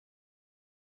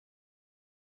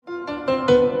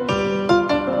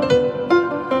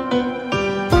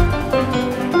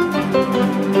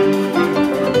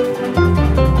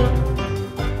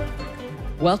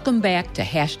Welcome back to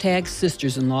Hashtag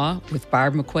Sisters-in-Law with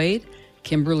Barb McQuaid,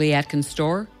 Kimberly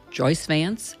Atkins-Storr, Joyce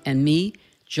Vance, and me,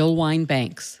 Jill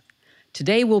Wine-Banks.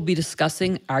 Today we'll be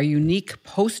discussing our unique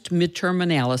post-midterm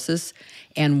analysis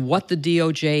and what the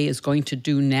DOJ is going to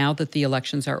do now that the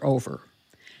elections are over.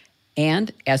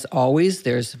 And, as always,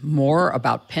 there's more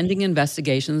about pending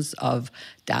investigations of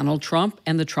Donald Trump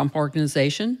and the Trump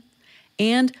Organization.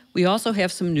 And we also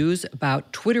have some news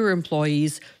about Twitter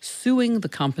employees suing the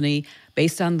company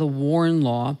based on the Warren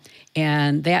Law,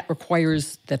 and that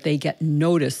requires that they get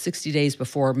notice 60 days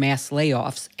before mass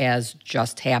layoffs, as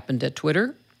just happened at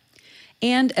Twitter.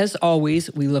 And as always,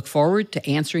 we look forward to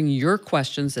answering your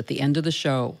questions at the end of the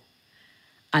show.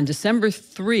 On December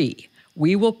 3,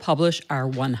 we will publish our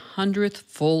 100th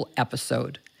full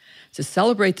episode. To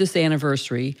celebrate this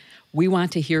anniversary, we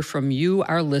want to hear from you,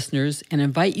 our listeners, and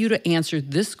invite you to answer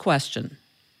this question.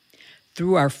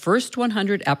 Through our first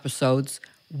 100 episodes,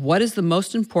 what is the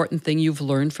most important thing you've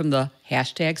learned from the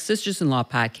Hashtag Sisters-in-Law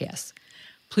podcast?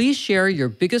 Please share your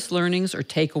biggest learnings or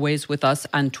takeaways with us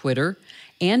on Twitter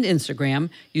and Instagram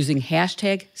using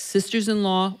hashtag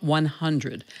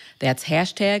Sisters-in-Law100. That's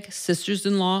hashtag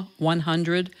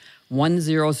Sisters-in-Law100,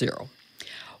 100.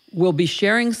 We'll be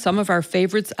sharing some of our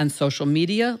favorites on social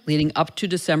media leading up to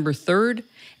December 3rd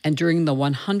and during the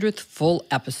 100th full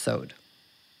episode.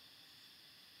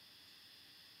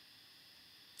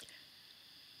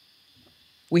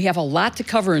 We have a lot to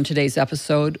cover in today's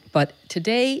episode, but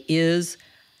today is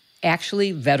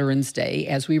actually Veterans Day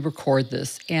as we record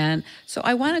this. And so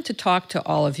I wanted to talk to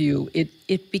all of you.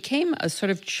 It became a sort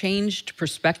of changed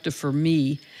perspective for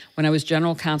me when I was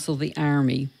General Counsel of the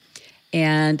Army.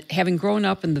 And having grown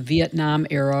up in the Vietnam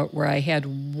era where I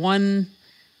had one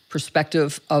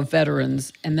perspective of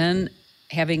veterans and then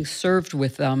having served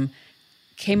with them,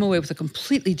 came away with a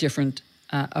completely different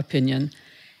opinion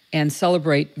and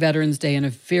celebrate Veterans Day in a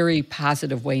very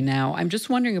positive way now. I'm just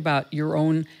wondering about your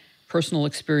own personal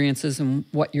experiences and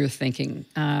what you're thinking.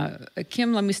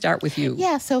 Kim, let me start with you.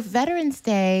 Yeah, so Veterans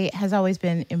Day has always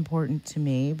been important to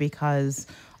me because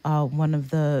one of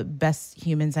the best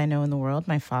humans I know in the world,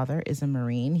 my father, is a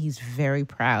Marine. He's very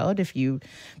proud. If you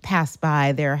pass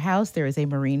by their house, there is a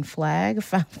Marine flag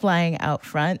flying out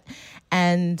front.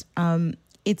 And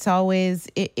it's always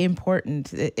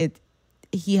important.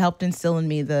 He helped instill in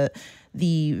me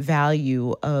the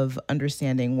value of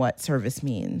understanding what service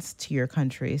means to your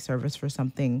country, service for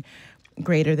something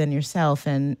greater than yourself.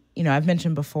 And, you know, I've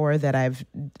mentioned before that I've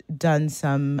done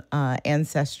some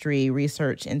ancestry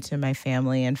research into my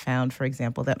family and found, for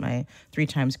example, that my 3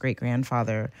 times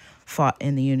great-grandfather fought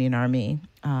in the Union Army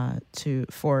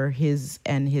for his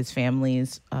and his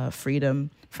family's freedom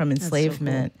from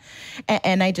enslavement. So cool.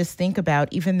 And I just think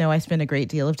about, even though I spend a great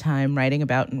deal of time writing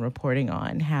about and reporting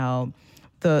on how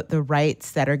the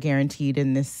rights that are guaranteed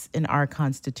in our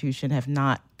Constitution have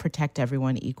not protect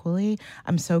everyone equally.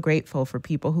 I'm so grateful for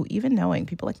people who, even knowing,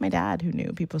 people like my dad who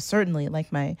knew, people certainly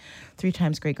like my 3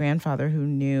 times great-grandfather who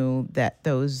knew that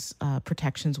those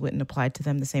protections wouldn't apply to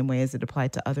them the same way as it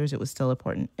applied to others. It was still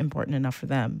important enough for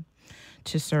them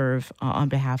to serve on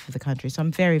behalf of the country. So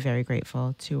I'm very, very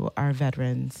grateful to our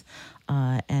veterans,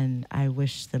 and I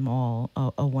wish them all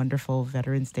a wonderful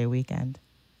Veterans Day weekend.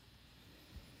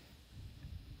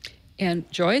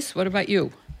 And Joyce, what about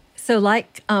you? So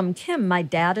like Kim, my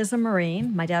dad is a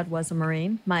Marine. My dad was a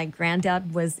Marine. My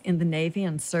granddad was in the Navy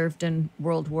and served in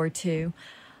World War II.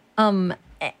 And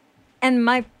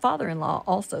my father-in-law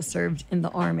also served in the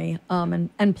Army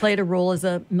and played a role as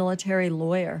a military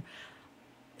lawyer.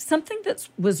 Something that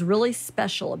was really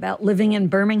special about living in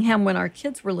Birmingham when our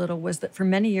kids were little was that for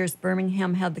many years,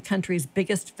 Birmingham had the country's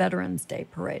biggest Veterans Day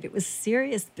parade. It was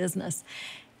serious business.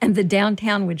 And the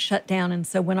downtown would shut down. And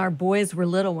so when our boys were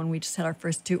little, when we just had our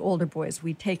first 2 older boys,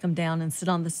 we'd take them down and sit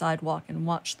on the sidewalk and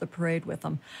watch the parade with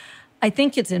them. I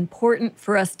think it's important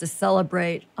for us to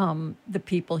celebrate the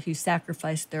people who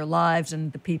sacrificed their lives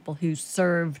and the people who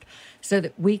served so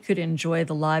that we could enjoy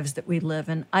the lives that we live.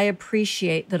 And I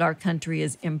appreciate that our country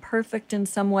is imperfect in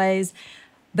some ways,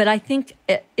 but I think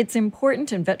it's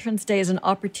important, and Veterans Day is an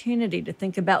opportunity to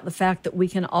think about the fact that we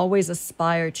can always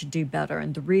aspire to do better.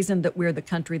 And the reason that we're the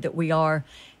country that we are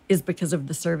is because of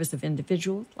the service of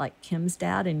individuals like Kim's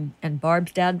dad and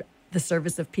Barb's dad, the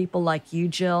service of people like you,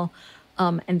 Jill.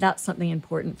 And that's something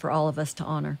important for all of us to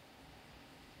honor.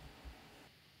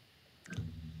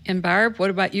 And Barb, what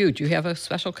about you? Do you have a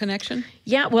special connection?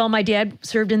 Yeah, well, my dad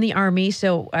served in the Army,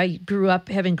 so I grew up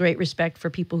having great respect for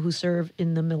people who serve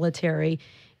in the military.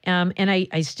 And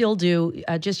I still do.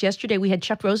 Just yesterday, we had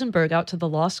Chuck Rosenberg out to the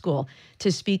law school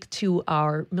to speak to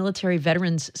our Military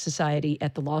Veterans Society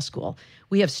at the law school.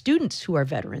 We have students who are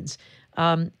veterans.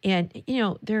 And,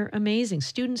 they're amazing.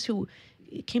 Students who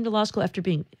came to law school after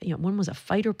being, one was a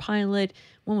fighter pilot,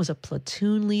 one was a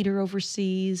platoon leader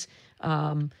overseas,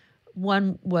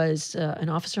 one was an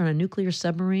officer on a nuclear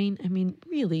submarine. I mean,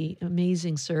 really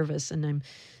amazing service. And I'm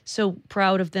so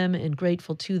proud of them and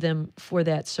grateful to them for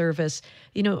that service.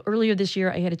 Earlier this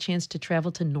year, I had a chance to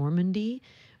travel to Normandy,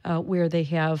 where they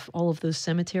have all of those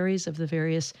cemeteries of the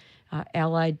various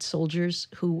Allied soldiers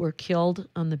who were killed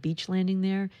on the beach landing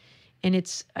there. And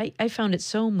I found it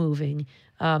so moving.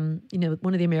 One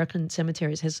of the American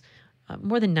cemeteries has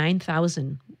more than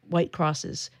 9,000 white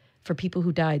crosses for people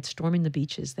who died storming the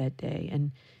beaches that day.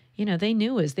 And, they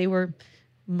knew as they were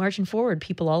marching forward,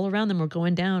 people all around them were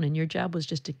going down, and your job was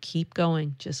just to keep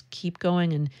going,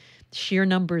 and sheer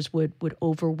numbers would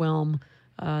overwhelm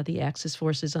the Axis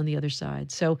forces on the other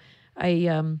side. So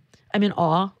I'm in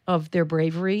awe of their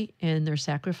bravery and their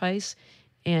sacrifice,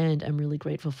 and I'm really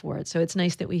grateful for it. So it's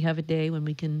nice that we have a day when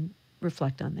we can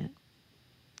reflect on that.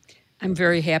 I'm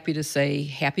very happy to say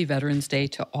Happy Veterans Day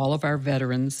to all of our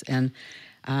veterans. And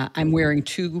I'm wearing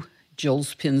two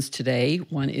Jill's pins today.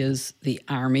 One is the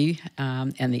Army,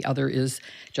 and the other is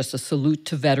just a salute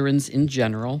to veterans in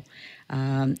general.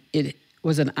 It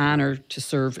was an honor to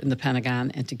serve in the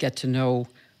Pentagon and to get to know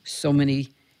so many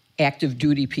active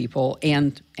duty people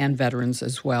and veterans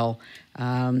as well.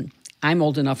 I'm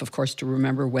old enough, of course, to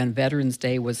remember when Veterans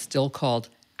Day was still called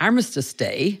Armistice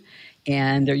Day,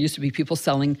 and there used to be people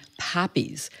selling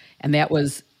poppies. And that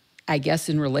was, I guess,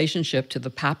 in relationship to the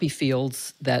poppy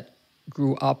fields that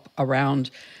grew up around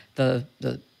the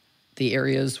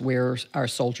areas where our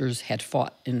soldiers had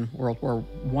fought in World War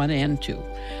I and II.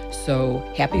 So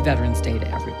happy Veterans Day to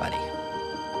everybody.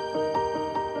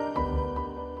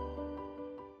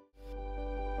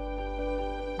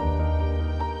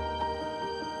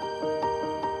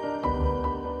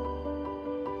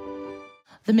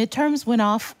 The midterms went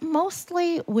off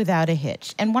mostly without a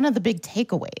hitch. And one of the big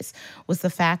takeaways was the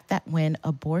fact that when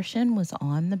abortion was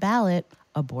on the ballot,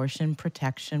 abortion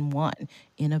protection won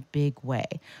in a big way.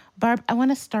 Barb, I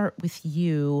want to start with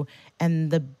you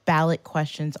and the ballot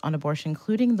questions on abortion,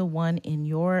 including the one in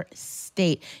your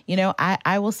state.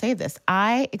 I will say this.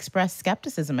 I expressed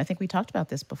skepticism. I think we talked about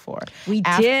this before. We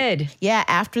did. Yeah,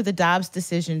 after the Dobbs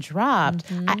decision dropped.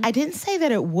 Mm-hmm. I didn't say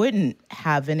that it wouldn't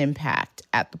have an impact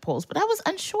at the polls, but I was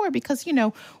unsure because,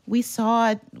 we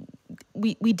saw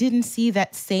we didn't see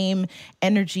that same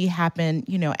energy happen,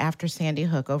 after Sandy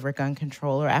Hook over gun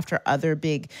control or after other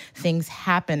big things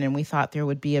happened, and we thought there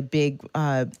would be a big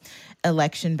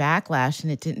election backlash,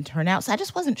 and it didn't turn out. So I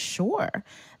just wasn't sure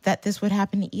that this would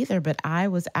happen either, but I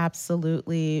was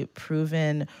absolutely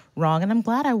proven wrong, and I'm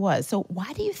glad I was. So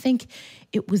why do you think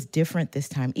it was different this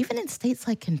time, even in states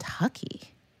like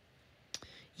Kentucky?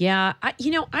 Yeah,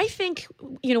 I think,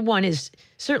 one is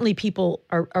certainly people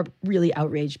are really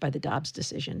outraged by the Dobbs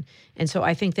decision. And so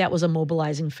I think that was a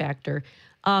mobilizing factor.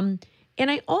 And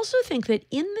I also think that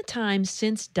in the time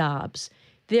since Dobbs,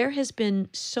 there has been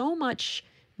so much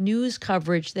news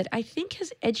coverage that I think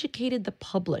has educated the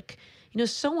public.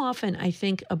 So often I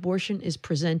think abortion is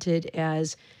presented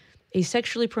as a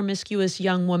sexually promiscuous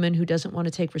young woman who doesn't want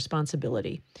to take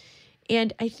responsibility.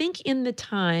 And I think in the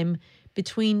time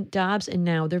between Dobbs and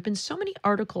now, there have been so many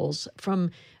articles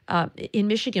from, in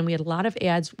Michigan, we had a lot of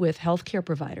ads with healthcare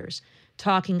providers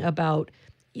talking about,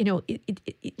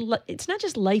 it's not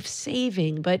just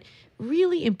life-saving, but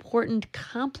really important,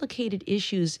 complicated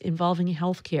issues involving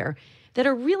healthcare that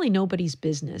are really nobody's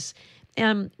business.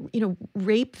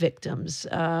 Rape victims,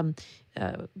 no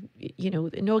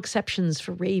exceptions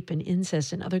for rape and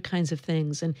incest and other kinds of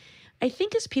things. And I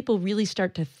think as people really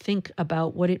start to think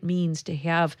about what it means to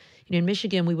have, in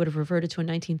Michigan, we would have reverted to a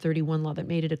 1931 law that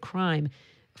made it a crime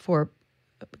for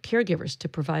caregivers to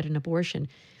provide an abortion.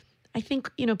 I think,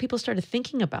 people started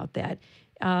thinking about that.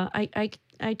 I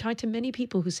talked to many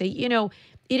people who say, it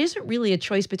isn't really a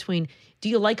choice between do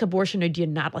you like abortion or do you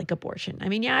not like abortion? I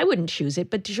mean, yeah, I wouldn't choose it,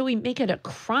 but should we make it a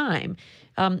crime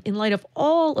in light of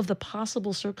all of the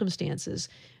possible circumstances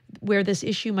where this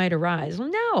issue might arise?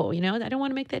 Well, no, I don't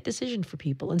want to make that decision for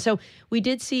people. And so we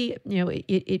did see,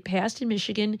 it passed in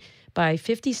Michigan by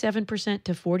 57%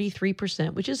 to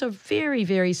 43%, which is a very,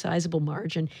 very sizable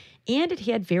margin. And it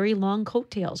had very long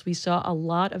coattails. We saw a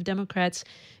lot of Democrats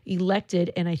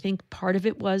elected. And I think part of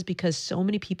it was because so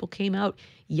many people came out,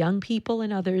 young people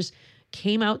and others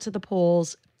came out to the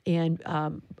polls and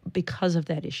because of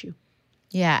that issue.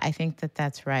 Yeah, I think that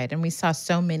that's right. And we saw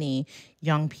so many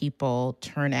young people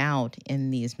turn out in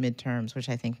these midterms, which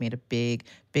I think made a big,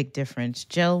 big difference.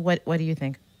 Jill, what do you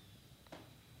think?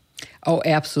 Oh,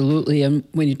 absolutely. And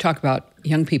when you talk about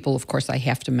young people, of course, I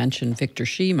have to mention Victor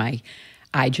Shi, my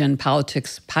iGen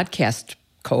Politics podcast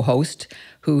co-host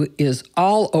who is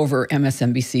all over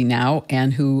MSNBC now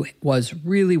and who was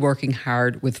really working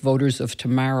hard with Voters of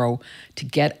Tomorrow to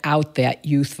get out that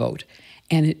youth vote.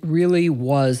 And it really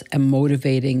was a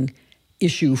motivating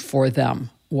issue for them,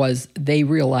 was they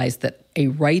realized that a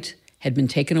right had been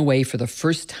taken away for the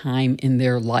first time in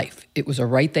their life. It was a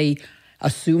right they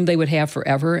assumed they would have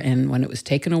forever, and when it was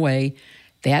taken away,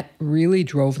 that really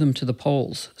drove them to the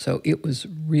polls. So it was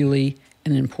really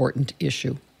an important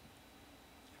issue.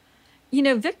 You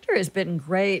know, Victor has been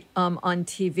great on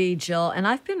TV, Jill, and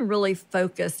I've been really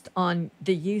focused on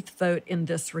the youth vote in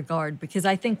this regard because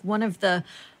I think one of the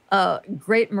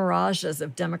great mirages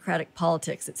of Democratic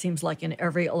politics, it seems like in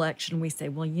every election we say,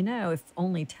 well, you know, if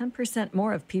only 10%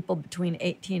 more of people between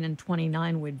 18 and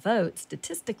 29 would vote,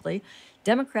 statistically,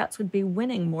 Democrats would be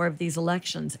winning more of these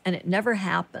elections, and it never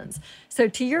happens. So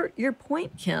to your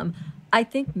point, Kim, I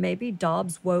think maybe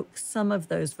Dobbs woke some of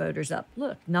those voters up.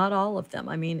 Look, not all of them.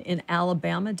 I mean, in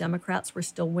Alabama, Democrats were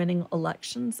still winning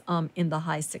elections in the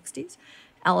high 60s.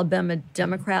 Alabama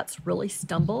Democrats really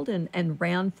stumbled and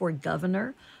ran for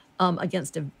governor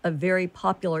against a very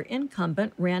popular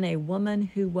incumbent, ran a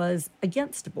woman who was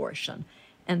against abortion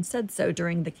and said so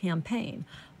during the campaign.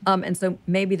 And so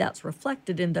maybe that's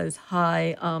reflected in those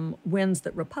high wins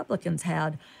that Republicans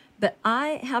had. But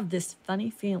I have this funny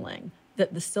feeling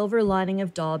that the silver lining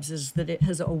of Dobbs is that it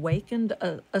has awakened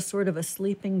a sort of a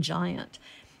sleeping giant,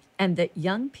 and that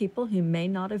young people who may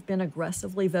not have been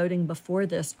aggressively voting before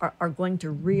this are going to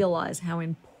realize how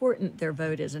important their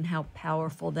vote is and how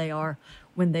powerful they are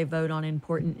when they vote on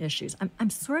important issues. I'm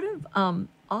sort of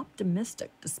optimistic,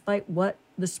 despite what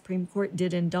the Supreme Court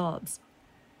did in Dobbs.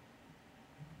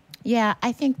 Yeah,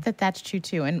 I think that that's true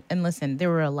too. And listen, there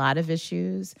were a lot of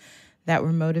issues that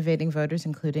were motivating voters,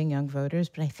 including young voters,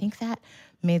 but I think that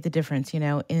made the difference. You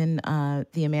know, in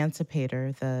The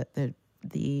Emancipator,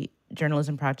 the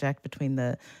journalism project between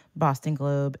the Boston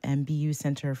Globe and BU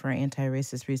Center for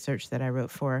Anti-Racist Research that I write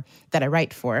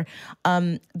for,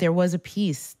 there was a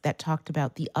piece that talked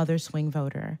about the other swing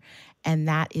voter, and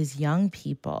that is young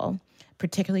people,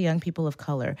 particularly young people of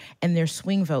color, and their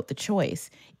swing vote, the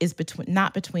choice, is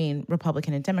not between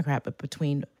Republican and Democrat, but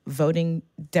between voting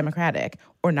Democratic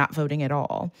or not voting at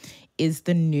all, is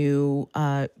the new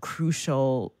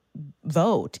crucial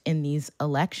vote in these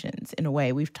elections. In a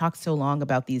way, we've talked so long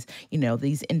about these,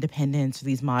 these independents,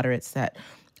 these moderates that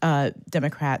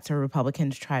Democrats or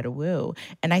Republicans try to woo.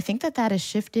 And I think that has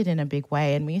shifted in a big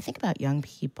way. And when you think about young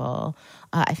people,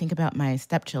 I think about my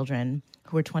stepchildren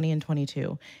who were 20 and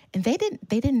 22, and they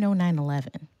didn't know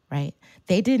 9/11, right?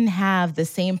 They didn't have the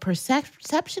same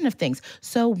perception of things.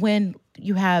 So when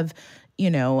you have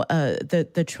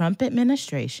the Trump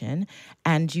administration,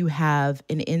 and you have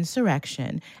an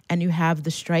insurrection, and you have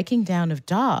the striking down of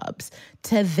Dobbs,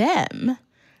 to them,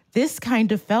 this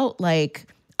kind of felt like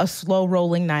a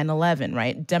slow-rolling 9/11,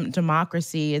 right?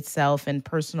 Democracy itself and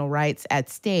personal rights at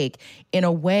stake in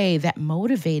a way that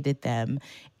motivated them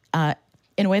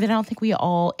in a way that I don't think we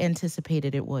all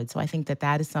anticipated it would. So I think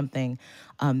that is something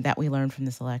that we learned from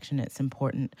this election. It's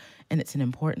important, and it's an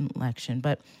important election.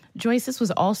 But Joyce, this was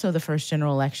also the first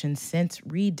general election since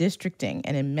redistricting.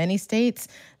 And in many states,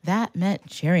 that meant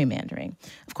gerrymandering.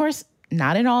 Of course,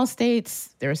 not in all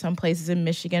states. There are some places in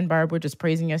Michigan, Barb, we're just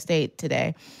praising your state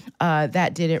today,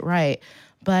 that did it right.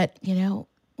 But,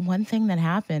 one thing that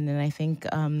happened, and I think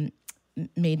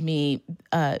made me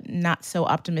not so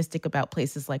optimistic about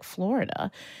places like Florida,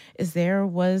 is there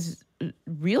was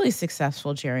really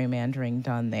successful gerrymandering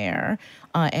done there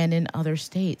and in other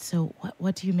states. So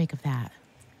what do you make of that?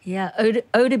 Yeah,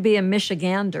 to be a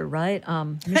Michigander, right?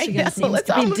 Michigan seems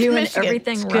to be doing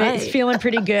everything right. It's feeling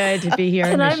pretty good to be here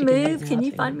in Michigan. Can I move? Can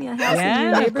you find me a house in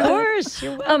your neighborhood? Of course.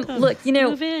 You're welcome. Look,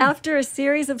 after a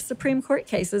series of Supreme Court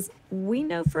cases, we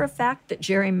know for a fact that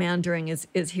gerrymandering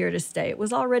is here to stay. It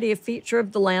was already a feature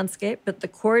of the landscape, but the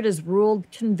court has ruled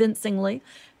convincingly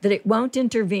that it won't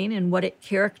intervene in what it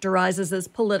characterizes as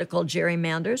political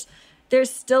gerrymanders. There's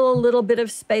still a little bit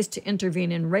of space to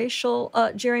intervene in racial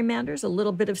gerrymanders, a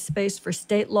little bit of space for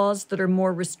state laws that are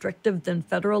more restrictive than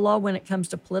federal law when it comes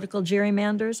to political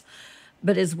gerrymanders.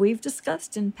 But as we've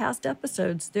discussed in past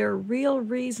episodes, there are real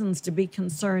reasons to be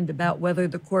concerned about whether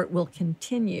the court will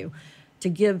continue to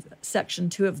give Section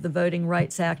 2 of the Voting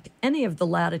Rights Act any of the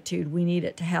latitude we need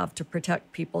it to have to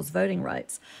protect people's voting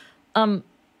rights.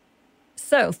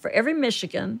 So for every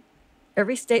Michigan,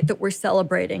 every state that we're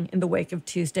celebrating in the wake of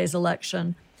Tuesday's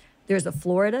election, there's a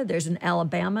Florida, there's an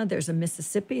Alabama, there's a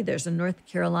Mississippi, there's a North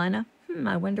Carolina.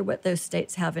 I wonder what those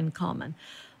states have in common.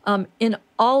 In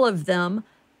all of them,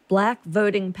 Black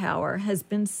voting power has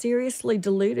been seriously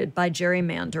diluted by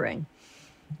gerrymandering.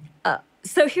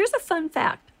 So here's a fun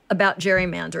fact about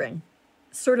gerrymandering,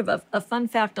 sort of a fun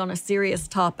fact on a serious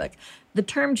topic. The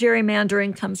term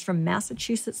gerrymandering comes from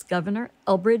Massachusetts Governor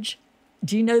Elbridge.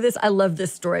 Do you know this? I love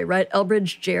this story, right?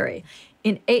 Elbridge Gerry.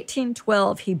 In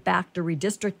 1812, he backed a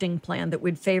redistricting plan that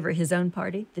would favor his own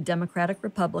party, the Democratic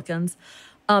Republicans.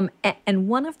 And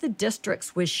one of the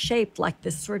districts was shaped like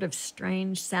this sort of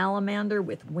strange salamander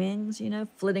with wings,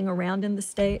 flitting around in the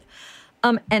state.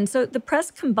 And so the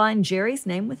press combined Gerry's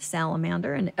name with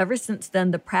salamander, and ever since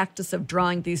then, the practice of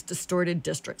drawing these distorted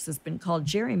districts has been called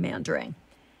gerrymandering.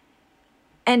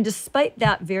 And despite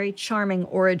that very charming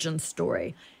origin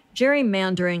story,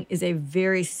 gerrymandering is a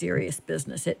very serious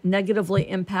business. It negatively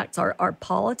impacts our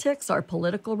politics, our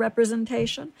political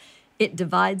representation. It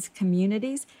divides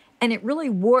communities, and it really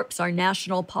warps our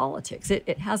national politics.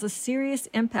 It has a serious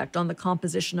impact on the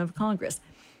composition of Congress,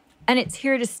 and it's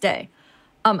here to stay.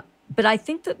 But I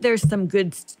think that there's some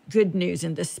good news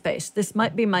in this space. This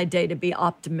might be my day to be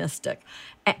optimistic.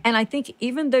 And I think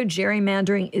even though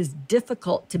gerrymandering is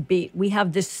difficult to beat, we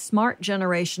have this smart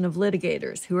generation of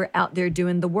litigators who are out there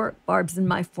doing the work. Barb's and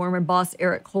my former boss,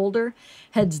 Eric Holder,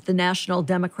 heads the National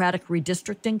Democratic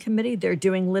Redistricting Committee. They're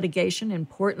doing litigation,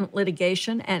 important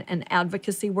litigation, and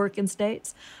advocacy work in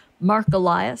states. Mark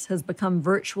Elias has become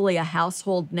virtually a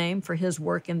household name for his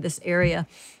work in this area.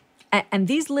 And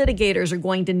these litigators are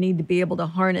going to need to be able to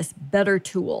harness better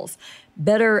tools,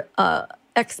 better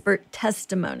expert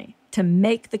testimony to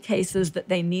make the cases that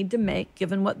they need to make,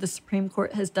 given what the Supreme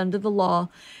Court has done to the law,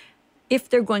 if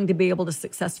they're going to be able to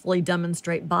successfully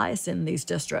demonstrate bias in these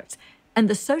districts. And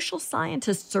the social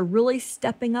scientists are really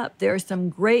stepping up. There are some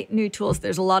great new tools.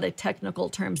 There's a lot of technical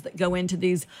terms that go into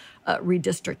these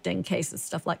redistricting cases,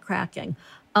 stuff like cracking.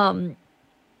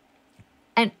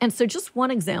 And so just one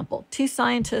example, two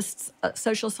scientists,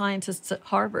 social scientists at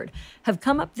Harvard, have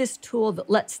come up with this tool that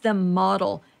lets them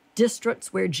model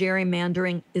districts where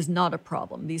gerrymandering is not a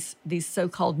problem, these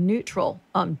so-called neutral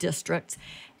districts.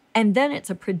 And then it's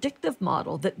a predictive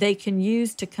model that they can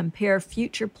use to compare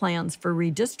future plans for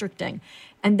redistricting.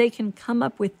 And they can come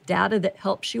up with data that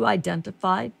helps you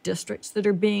identify districts that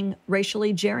are being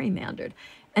racially gerrymandered.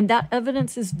 And that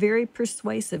evidence is very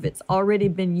persuasive. It's already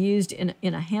been used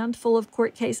in a handful of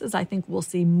court cases. I think we'll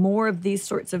see more of these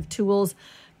sorts of tools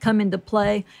come into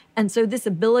play. And so this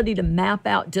ability to map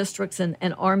out districts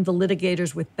and arm the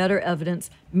litigators with better evidence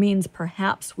means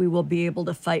perhaps we will be able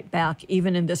to fight back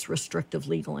even in this restrictive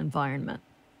legal environment.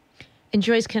 And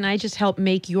Joyce, can I just help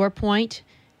make your point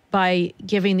by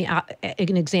giving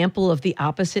an example of the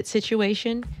opposite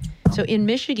situation? So in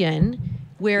Michigan,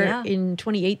 where in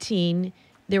 2018,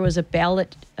 there was a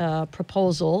ballot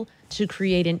proposal to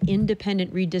create an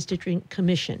independent redistricting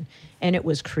commission. And it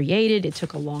was created. It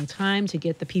took a long time to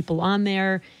get the people on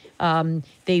there.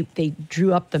 They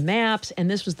drew up the maps, and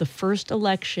this was the first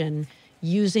election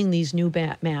using these new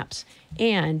maps.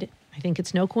 And I think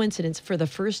it's no coincidence, for the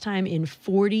first time in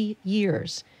 40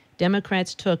 years,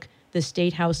 Democrats took the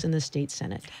state house and the state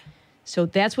senate. So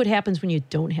that's what happens when you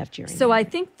don't have gerrymandering. So I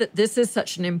think that this is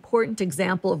such an important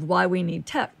example of why we need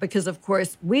tech, because, of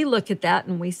course, we look at that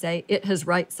and we say it has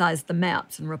right-sized the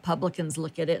maps, and Republicans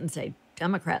look at it and say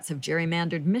Democrats have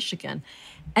gerrymandered Michigan.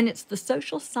 And it's the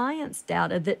social science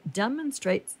data that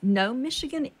demonstrates, no,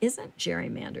 Michigan isn't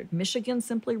gerrymandered. Michigan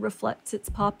simply reflects its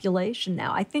population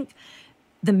now. I think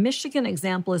the Michigan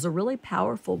example is a really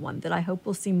powerful one that I hope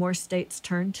we'll see more states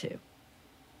turn to.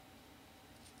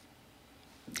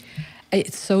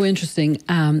 It's so interesting.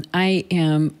 I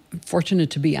am fortunate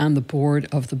to be on the board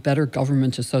of the Better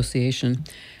Government Association,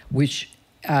 which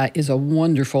is a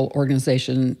wonderful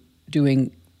organization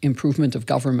doing improvement of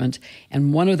government.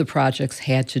 And one of the projects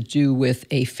had to do with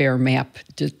a fair map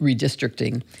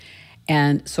redistricting.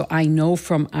 And so I know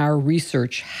from our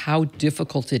research how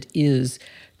difficult it is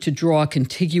to draw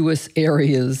contiguous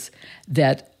areas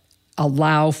that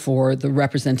allow for the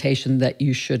representation that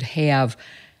you should have.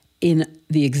 In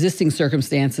the existing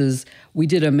circumstances, we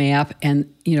did a map,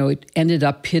 and it ended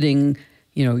up pitting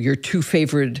your two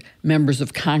favorite members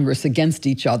of Congress against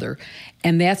each other.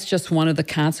 And that's just one of the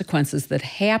consequences that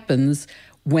happens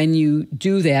when you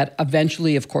do that.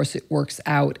 Eventually, of course, it works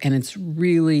out. And it's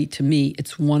really, to me,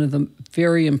 it's one of the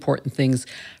very important things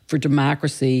for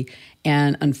democracy.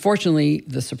 And unfortunately,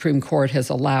 the Supreme Court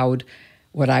has allowed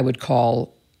what I would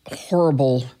call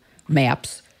horrible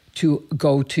maps to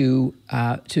go to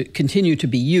continue to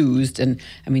be used. And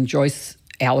I mean, Joyce,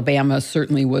 Alabama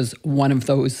certainly was one of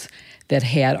those that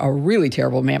had a really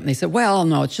terrible map. And they said, well,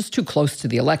 no, it's just too close to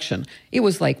the election. It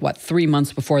was like, 3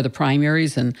 months before the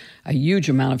primaries and a huge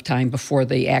amount of time before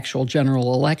the actual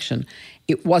general election.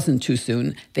 It wasn't too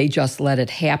soon. They just let it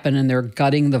happen, and they're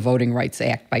gutting the Voting Rights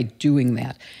Act by doing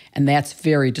that. And that's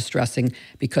very distressing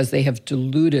because they have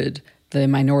diluted the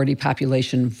minority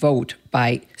population vote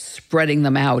by spreading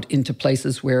them out into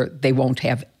places where they won't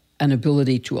have an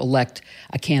ability to elect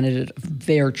a candidate of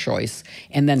their choice,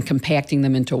 and then compacting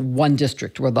them into one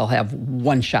district where they'll have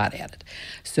one shot at it.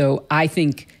 So I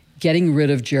think getting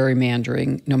rid of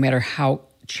gerrymandering, no matter how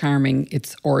charming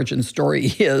its origin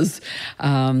story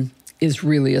is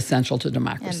really essential to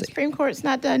democracy. And the Supreme Court's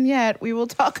not done yet. We will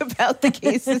talk about the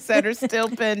cases that are still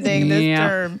pending this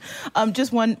term.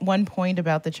 Just one point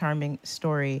about the charming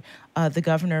story. The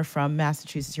governor from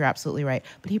Massachusetts, you're absolutely right,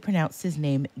 but he pronounced his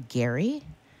name Gary.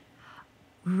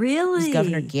 Really? It's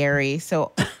Governor Gary.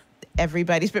 So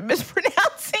everybody's been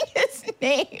mispronouncing his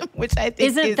name, which I think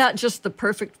Isn't that just the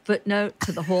perfect footnote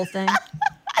to the whole thing?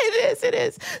 It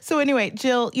is. So anyway,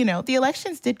 Jill, the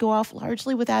elections did go off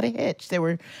largely without a hitch. There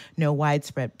were no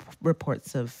widespread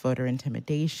reports of voter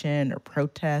intimidation or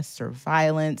protests or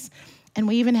violence. And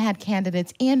we even had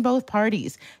candidates in both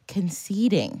parties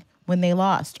conceding when they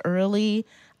lost early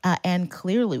and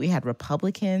clearly. We had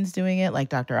Republicans doing it like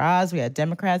Dr. Oz. We had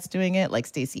Democrats doing it like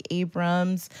Stacey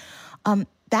Abrams.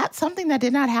 That's something that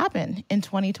did not happen in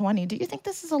 2020. Do you think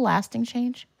this is a lasting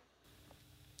change?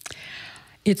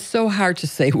 It's so hard to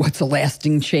say what's a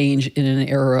lasting change in an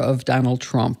era of Donald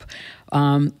Trump.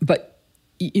 But,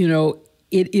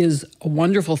 it is a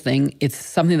wonderful thing. It's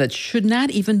something that should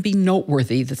not even be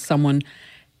noteworthy that someone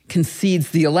concedes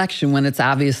the election when it's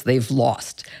obvious they've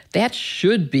lost. That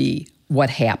should be what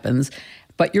happens.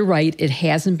 But you're right, it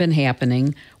hasn't been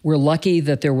happening. We're lucky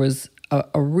that there was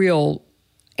a real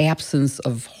absence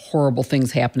of horrible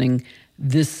things happening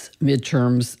this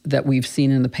midterms that we've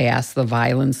seen in the past. The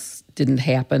violence didn't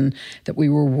happen that we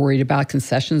were worried about.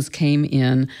 Concessions came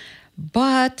in.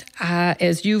 But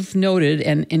as you've noted,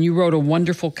 and you wrote a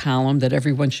wonderful column that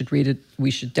everyone should read, it,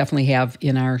 we should definitely have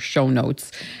in our show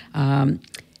notes.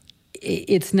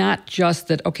 It's not just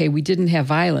that, okay, we didn't have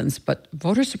violence, but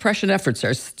voter suppression efforts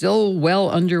are still well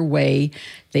underway.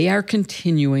 They are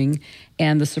continuing.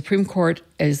 And the Supreme Court,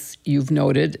 as you've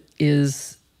noted,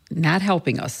 is not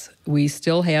helping us. We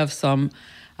still have some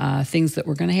things that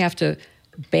we're going to have to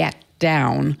bat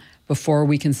down before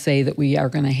we can say that we are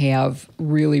going to have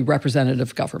really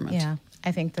representative government. Yeah,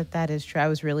 I think that is true. I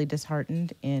was really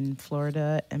disheartened in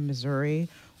Florida and Missouri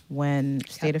when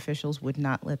state officials would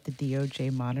not let the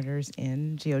DOJ monitors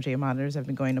in. DOJ monitors have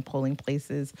been going to polling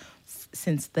places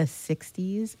since the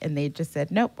 60s, and they just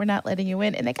said, nope, we're not letting you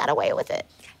in, and they got away with it.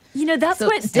 That's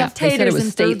what dictators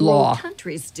in third world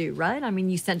countries do, right? I mean,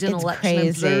 you send in election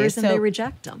observers and they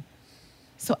reject them.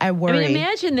 So I worry.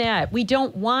 Imagine that. We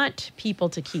don't want people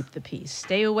to keep the peace.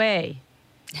 Stay away.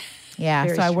 Yeah, very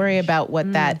so strange. I worry about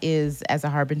what that is as a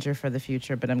harbinger for the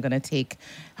future, but I'm going to take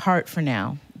heart for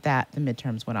now that the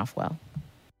midterms went off well.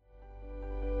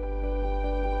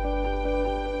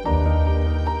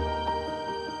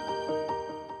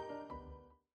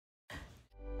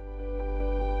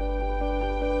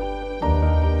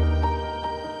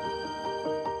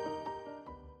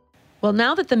 Well,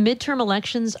 now that the midterm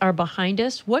elections are behind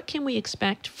us, what can we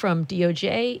expect from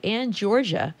DOJ and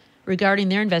Georgia regarding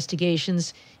their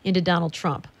investigations into Donald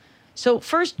Trump? So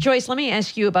first, Joyce, let me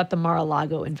ask you about the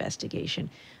Mar-a-Lago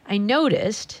investigation. I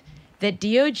noticed that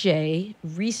DOJ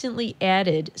recently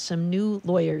added some new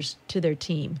lawyers to their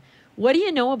team. What do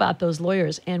you know about those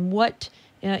lawyers, and what,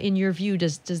 in your view,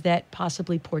 does that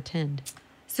possibly portend?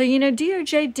 So,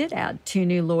 DOJ did add 2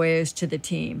 new lawyers to the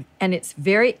team, and it's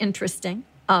very interesting.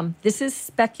 This is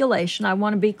speculation. I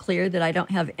want to be clear that I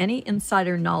don't have any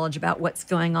insider knowledge about what's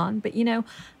going on. But,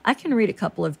 I can read a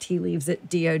couple of tea leaves at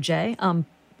DOJ.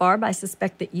 Barb, I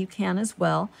suspect that you can as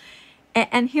well.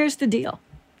 And here's the deal.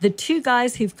 The 2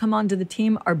 guys who've come onto the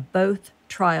team are both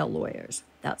trial lawyers.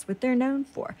 That's what they're known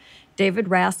for. David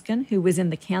Raskin, who was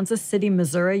in the Kansas City,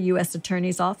 Missouri U.S.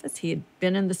 Attorney's Office. He had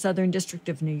been in the Southern District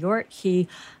of New York. He,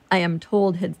 I am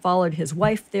told, had followed his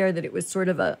wife there, that it was sort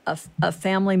of a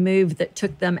family move that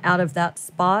took them out of that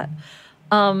spot.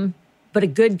 But a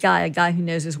good guy, a guy who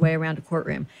knows his way around a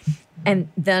courtroom. And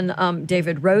then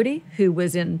David Rohde, who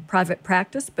was in private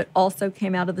practice, but also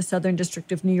came out of the Southern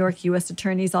District of New York U.S.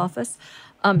 Attorney's Office.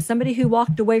 Somebody who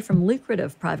walked away from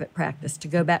lucrative private practice to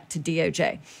go back to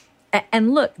DOJ.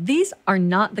 And look, these are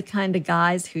not the kind of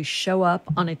guys who show up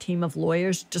on a team of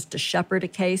lawyers just to shepherd a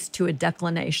case to a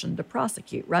declination to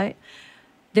prosecute, right?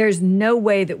 There's no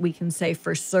way that we can say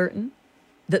for certain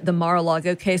that the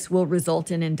Mar-a-Lago case will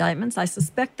result in indictments. I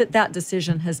suspect that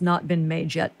decision has not been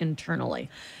made yet internally.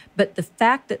 But the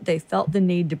fact that they felt the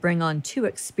need to bring on 2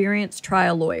 experienced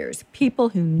trial lawyers, people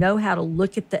who know how to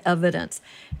look at the evidence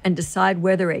and decide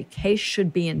whether a case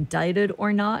should be indicted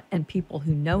or not, and people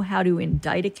who know how to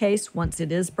indict a case once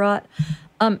it is brought,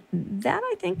 that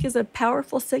I think is a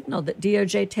powerful signal that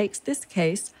DOJ takes this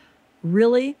case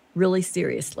really, really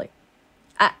seriously.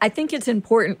 I think it's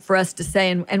important for us to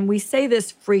say, and we say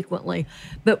this frequently,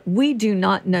 but we do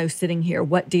not know sitting here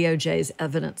what DOJ's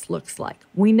evidence looks like.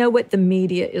 We know what the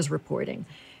media is reporting.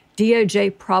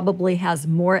 DOJ probably has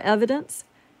more evidence.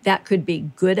 That could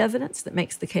be good evidence that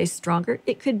makes the case stronger.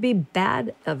 It could be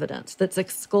bad evidence that's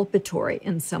exculpatory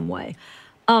in some way.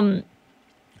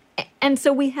 And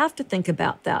so we have to think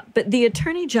about that. But the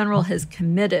Attorney General has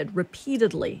committed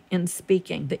repeatedly in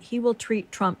speaking that he will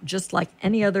treat Trump just like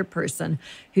any other person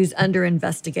who's under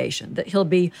investigation, that he'll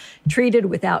be treated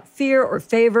without fear or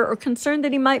favor or concern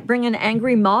that he might bring an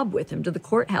angry mob with him to the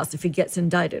courthouse if he gets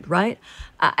indicted, right?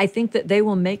 I think that they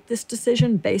will make this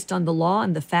decision based on the law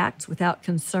and the facts without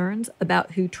concerns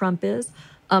about who Trump is.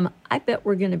 I bet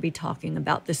we're going to be talking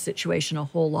about this situation a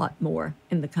whole lot more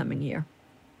in the coming year.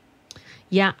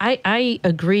 Yeah, I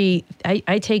agree.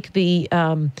 I take the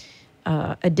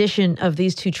addition of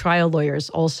these 2 trial lawyers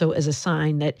also as a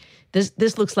sign that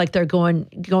this looks like they're going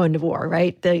to war,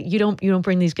 right? You don't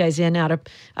bring these guys in out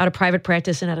of private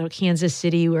practice and out of Kansas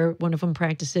City where one of them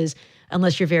practices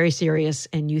unless you're very serious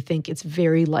and you think it's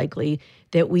very likely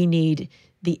that we need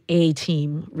the A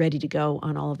team ready to go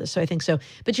on all of this. So I think so.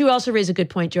 But you also raise a good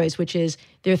point, Joyce, which is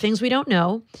there are things we don't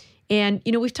know. And,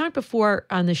 we've talked before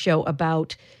on the show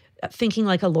about thinking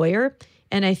like a lawyer.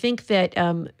 And I think that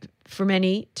for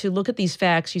many to look at these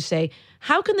facts, you say,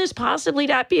 how can this possibly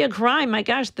not be a crime? My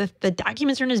gosh, the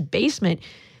documents are in his basement.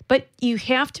 But you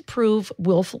have to prove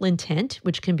willful intent,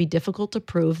 which can be difficult to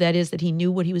prove. That is that he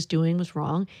knew what he was doing was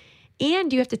wrong.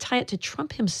 And you have to tie it to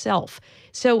Trump himself.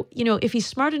 So, if he's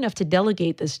smart enough to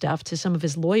delegate this stuff to some of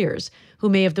his lawyers, who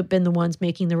may have been the ones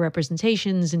making the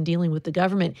representations and dealing with the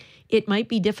government, it might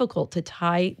be difficult to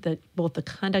tie both the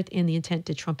conduct and the intent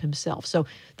to Trump himself. So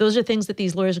those are things that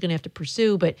these lawyers are going to have to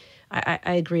pursue. But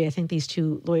I agree. I think these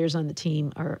 2 lawyers on the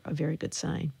team are a very good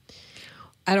sign.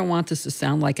 I don't want this to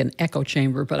sound like an echo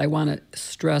chamber, but I want to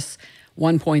stress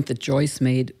one point that Joyce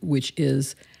made, which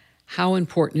is how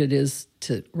important it is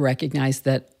to recognize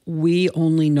that we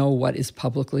only know what is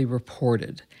publicly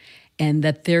reported and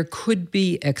that there could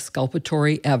be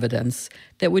exculpatory evidence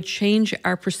that would change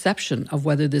our perception of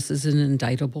whether this is an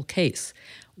indictable case.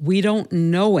 We don't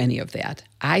know any of that.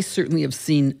 I certainly have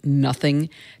seen nothing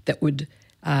that would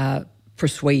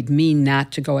persuade me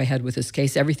not to go ahead with this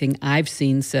case. Everything I've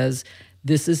seen says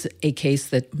this is a case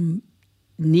that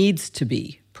needs to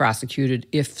be prosecuted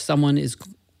if someone is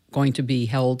going to be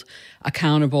held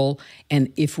accountable, and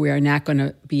if we are not going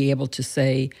to be able to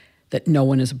say that no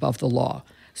one is above the law.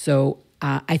 So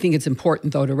I think it's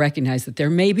important, though, to recognize that there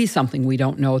may be something we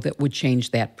don't know that would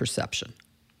change that perception.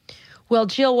 Well,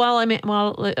 Jill, while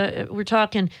we're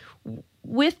talking,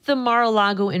 with the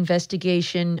Mar-a-Lago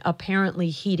investigation apparently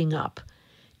heating up,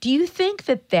 do you think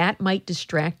that might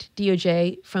distract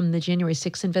DOJ from the January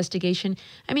 6th investigation?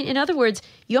 I mean, in other words,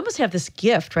 you almost have this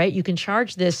gift, right? You can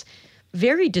charge this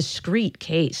very discreet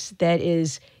case that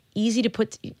is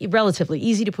relatively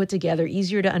easy to put together,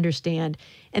 easier to understand.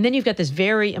 And then you've got this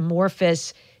very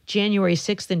amorphous January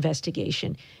 6th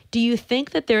investigation. Do you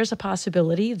think that there's a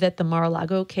possibility that the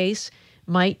Mar-a-Lago case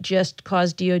might just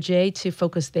cause DOJ to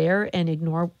focus there and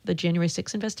ignore the January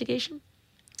 6th investigation?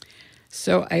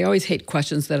 So I always hate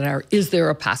questions that are, is there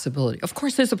a possibility? Of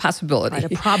course there's a possibility. Right,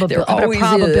 a probability.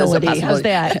 How's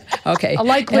that? Okay. A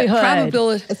likelihood.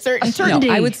 Probability. A certainty.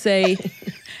 No, I would say,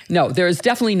 no, there is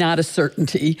definitely not a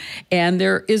certainty, and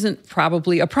there isn't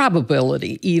probably a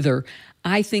probability either.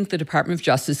 I think the Department of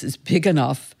Justice is big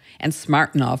enough and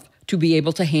smart enough to be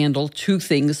able to handle 2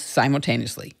 things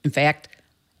simultaneously. In fact,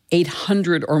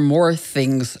 800 or more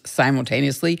things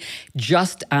simultaneously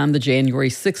just on the January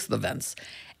 6th events.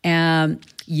 And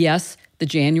yes, the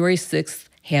January 6th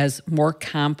has more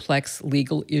complex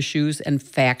legal issues and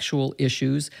factual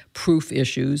issues, proof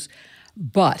issues,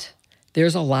 but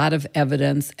there's a lot of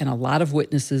evidence and a lot of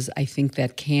witnesses, I think,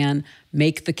 that can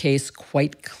make the case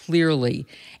quite clearly.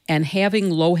 And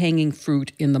having low-hanging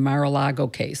fruit in the Mar-a-Lago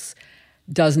case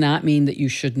does not mean that you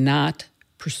should not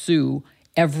pursue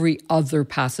every other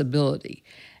possibility,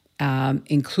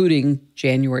 including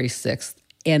January 6th.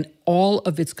 And all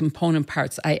of its component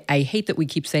parts. I hate that we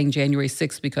keep saying January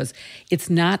 6th because it's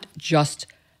not just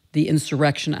the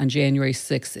insurrection on January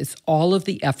 6th. It's all of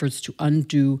the efforts to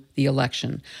undo the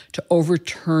election, to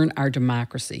overturn our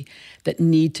democracy that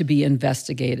need to be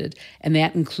investigated. And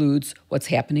that includes what's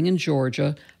happening in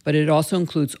Georgia, but it also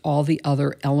includes all the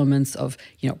other elements of,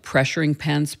 pressuring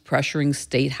Pence, pressuring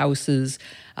state houses,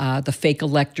 the fake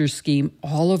electors scheme.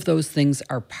 All of those things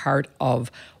are part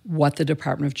of what the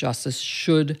Department of Justice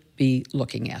should be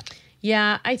looking at.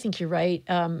 Yeah, I think you're right.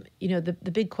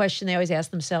 The big question they always ask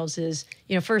themselves is,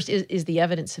 first, is the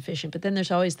evidence sufficient? But then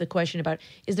there's always the question about,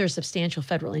 is there a substantial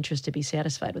federal interest to be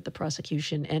satisfied with the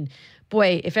prosecution? And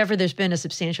boy, if ever there's been a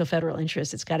substantial federal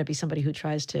interest, it's got to be somebody who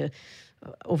tries to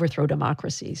overthrow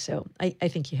democracy. So I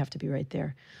think you have to be right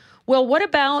there. Well, what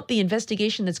about the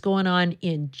investigation that's going on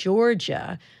in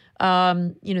Georgia?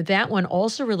 That one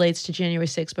also relates to January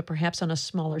 6th, but perhaps on a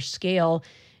smaller scale.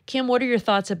 Kim, what are your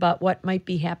thoughts about what might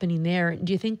be happening there?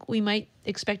 Do you think we might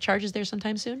expect charges there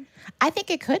sometime soon? I think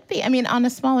it could be. I mean, on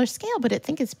a smaller scale, but I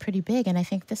think it's pretty big. And I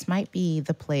think this might be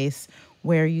the place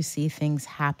where you see things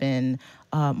happen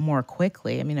more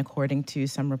quickly. I mean, according to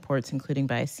some reports, including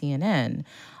by CNN,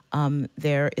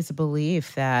 there is a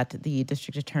belief that the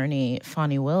district attorney,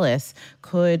 Fani Willis,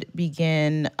 could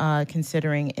begin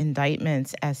considering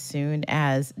indictments as soon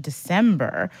as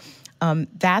December.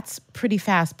 That's pretty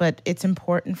fast, but it's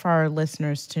important for our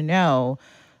listeners to know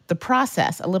the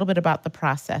process, a little bit about the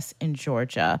process in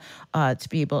Georgia, to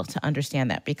be able to understand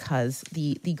that, because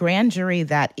the grand jury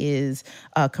that is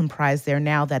comprised there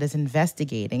now, that is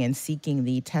investigating and seeking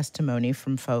the testimony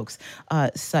from folks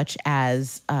such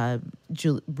as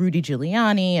Rudy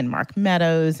Giuliani and Mark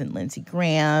Meadows and Lindsey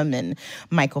Graham and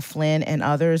Michael Flynn and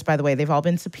others. By the way, they've all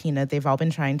been subpoenaed. They've all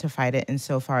been trying to fight it. And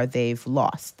so far, they've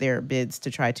lost their bids to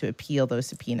try to appeal those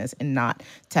subpoenas and not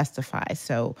testify.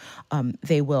 So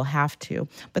they will have to.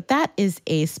 But that is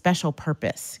a special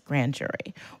purpose grand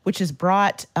jury, which is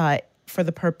brought for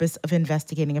the purpose of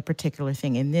investigating a particular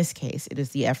thing. In this case, it is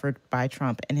the effort by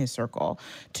Trump and his circle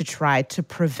to try to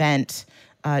prevent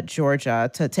Georgia,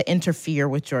 to interfere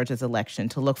with Georgia's election,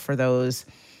 to look for those,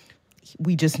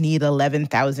 we just need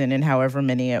 11,000 and however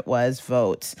many it was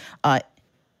votes.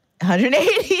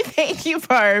 180, thank you,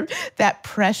 Barb, that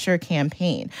pressure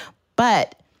campaign.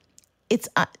 But it's,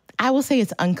 I will say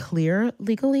it's unclear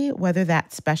legally whether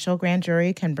that special grand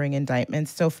jury can bring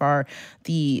indictments. So far,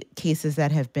 the cases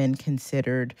that have been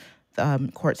considered,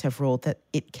 courts have ruled that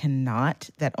it cannot,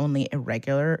 that only a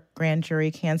regular grand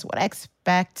jury can. So what I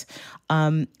expect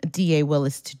DA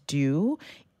Willis to do,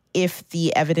 if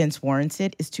the evidence warrants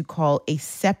it, is to call a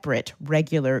separate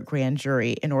regular grand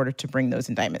jury in order to bring those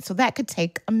indictments. So that could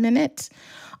take a minute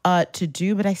to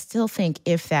do, but I still think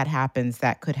if that happens,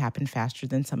 that could happen faster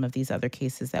than some of these other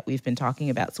cases that we've been talking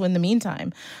about. So in the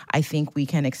meantime, I think we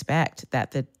can expect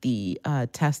that the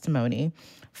testimony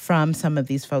from some of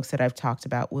these folks that I've talked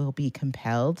about will be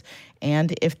compelled.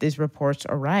 And if these reports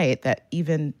are right, that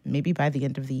even maybe by the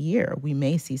end of the year, we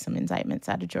may see some indictments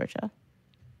out of Georgia.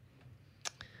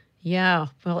 Yeah,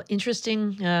 well,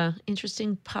 interesting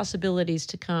possibilities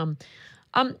to come.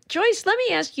 Joyce, let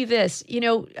me ask you this.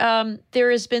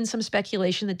 There has been some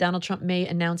speculation that Donald Trump may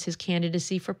announce his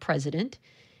candidacy for president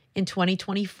in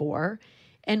 2024,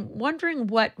 and wondering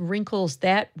what wrinkles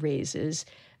that raises.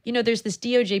 There's this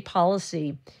DOJ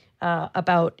policy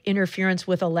about interference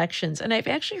with elections, and I've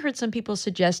actually heard some people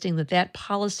suggesting that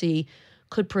policy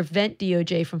could prevent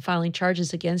DOJ from filing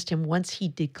charges against him once he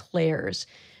declares.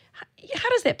 How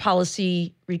does that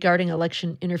policy regarding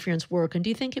election interference work? And do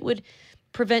you think it would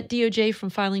prevent DOJ from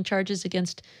filing charges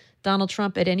against Donald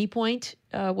Trump at any point,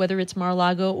 whether it's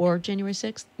Mar-a-Lago or January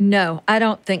 6th? No, I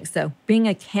don't think so. Being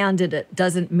a candidate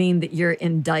doesn't mean that you're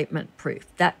indictment proof.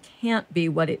 That can't be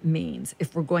what it means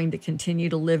if we're going to continue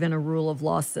to live in a rule of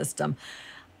law system.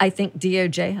 I think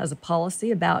DOJ has a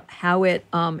policy about how it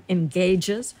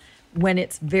engages when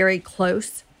it's very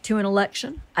close to an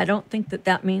election. I don't think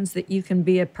that means that you can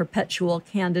be a perpetual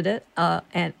candidate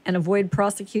and avoid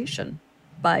prosecution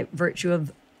by virtue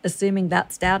of assuming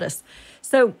that status.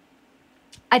 So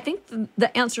I think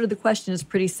the answer to the question is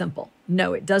pretty simple.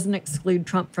 No, it doesn't exclude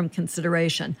Trump from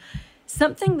consideration.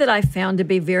 Something that I found to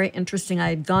be very interesting, I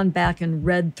had gone back and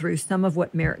read through some of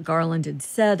what Merrick Garland had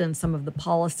said and some of the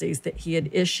policies that he had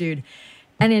issued.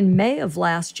 And in May of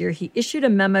last year, he issued a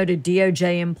memo to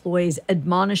DOJ employees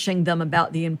admonishing them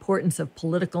about the importance of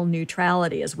political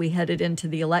neutrality as we headed into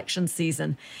the election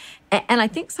season. And I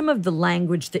think some of the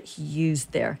language that he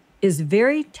used there is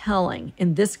very telling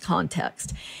in this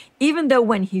context, even though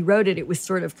when he wrote it, it was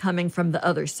sort of coming from the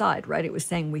other side, right? It was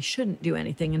saying we shouldn't do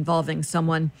anything involving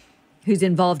someone who's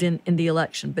involved in the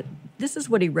election. But this is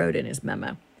what he wrote in his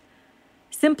memo.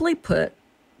 Simply put,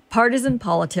 partisan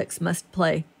politics must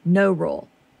play no role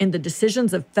in the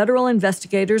decisions of federal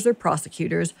investigators or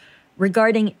prosecutors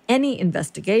regarding any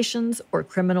investigations or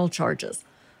criminal charges.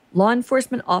 Law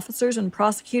enforcement officers and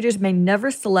prosecutors may never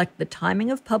select the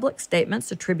timing of public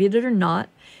statements, attributed or not,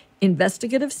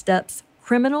 investigative steps,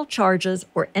 criminal charges,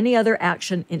 or any other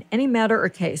action in any matter or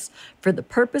case for the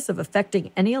purpose of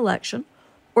affecting any election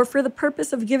or for the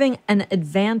purpose of giving an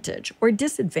advantage or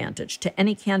disadvantage to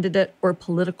any candidate or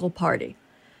political party.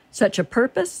 Such a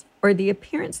purpose or the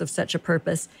appearance of such a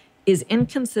purpose is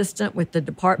inconsistent with the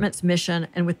department's mission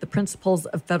and with the principles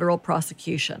of federal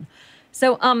prosecution.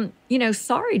 So,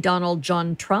 sorry, Donald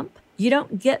John Trump, you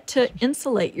don't get to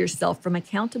insulate yourself from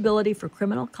accountability for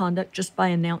criminal conduct just by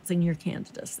announcing your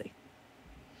candidacy.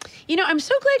 I'm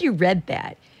so glad you read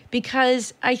that,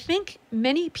 because I think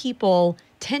many people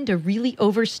tend to really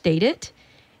overstate it.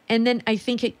 And then I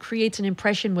think it creates an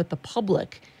impression with the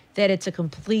public that it's a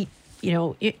complete,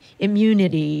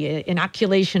 immunity,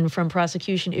 inoculation from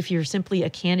prosecution if you're simply a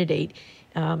candidate.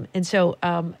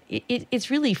 It's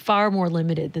really far more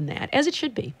limited than that, as it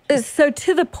should be. So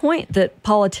to the point that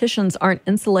politicians aren't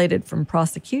insulated from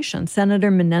prosecution,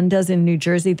 Senator Menendez in New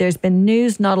Jersey, there's been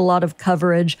news, not a lot of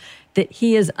coverage, that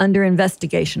he is under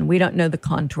investigation. We don't know the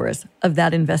contours of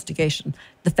that investigation.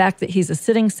 The fact that he's a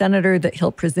sitting senator, that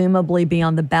he'll presumably be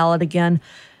on the ballot again,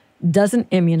 doesn't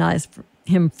immunize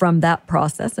him from that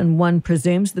process. And one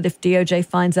presumes that if DOJ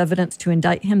finds evidence to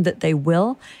indict him, that they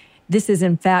will. This is,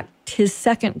 in fact, his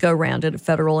second go-round at a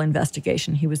federal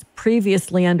investigation. He was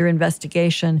previously under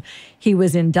investigation. He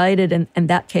was indicted, and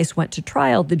that case went to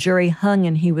trial. The jury hung,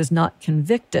 and he was not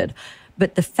convicted.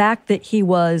 But the fact that he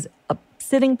was a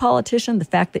sitting politician, the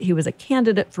fact that he was a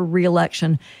candidate for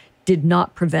re-election, did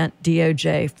not prevent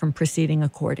DOJ from proceeding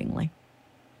accordingly.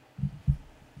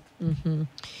 Mm-hmm.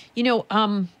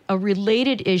 A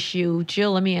related issue,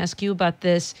 Jill, let me ask you about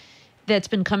this, that's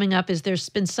been coming up is there's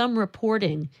been some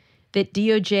reporting that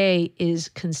DOJ is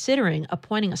considering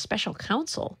appointing a special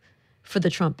counsel for the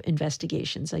Trump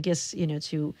investigations, I guess,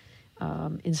 to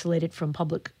insulate it from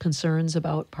public concerns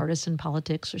about partisan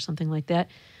politics or something like that.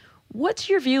 What's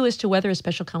your view as to whether a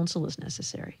special counsel is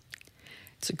necessary?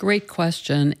 It's a great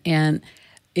question, and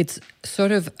it's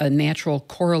sort of a natural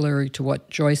corollary to what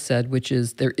Joyce said, which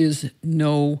is there is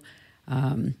no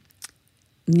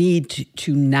need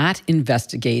to not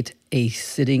investigate a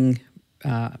sitting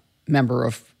member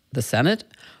of the Senate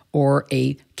or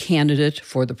a candidate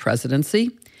for the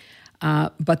presidency.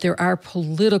 But there are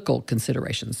political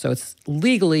considerations. So it's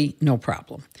legally no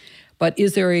problem. But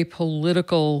is there a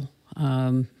political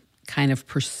kind of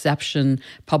perception,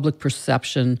 public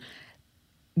perception,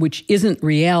 which isn't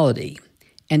reality?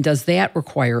 And does that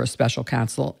require a special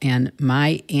counsel? And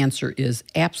my answer is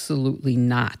absolutely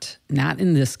not. Not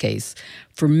in this case,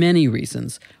 for many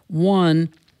reasons. One,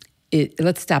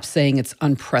 let's stop saying it's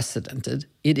unprecedented.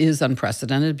 It is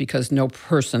unprecedented because no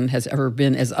person has ever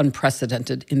been as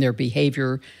unprecedented in their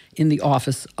behavior in the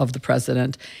office of the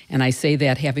president. And I say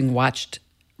that having watched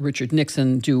Richard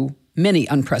Nixon do many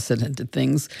unprecedented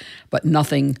things, but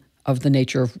nothing of the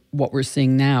nature of what we're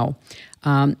seeing now.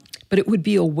 But it would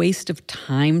be a waste of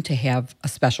time to have a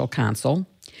special counsel.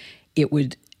 It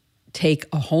would take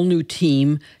a whole new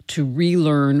team to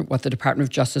relearn what the Department of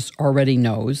Justice already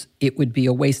knows. It would be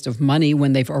a waste of money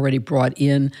when they've already brought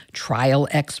in trial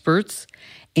experts.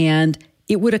 And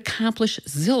it would accomplish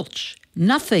zilch,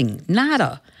 nothing,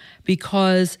 nada,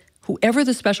 because whoever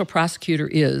the special prosecutor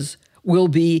is will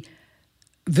be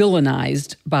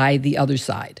villainized by the other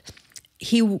side.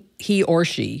 He or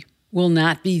she will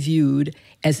not be viewed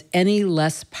as any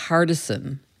less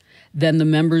partisan than the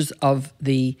members of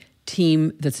the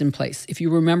team that's in place. If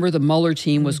you remember, the Mueller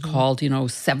team was called,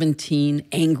 17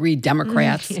 angry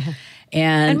Democrats. Yeah.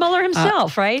 And Mueller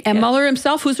himself, right? And Mueller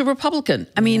himself, who's a Republican.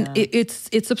 I mean,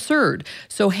 it's absurd.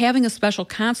 So having a special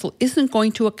counsel isn't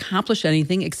going to accomplish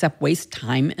anything except waste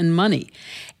time and money.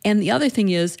 And the other thing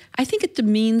is, I think it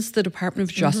demeans the Department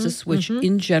of Justice, which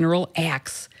in general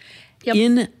acts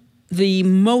in the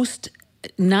most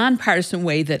nonpartisan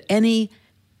way that any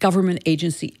government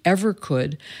agency ever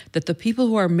could, that the people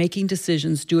who are making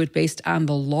decisions do it based on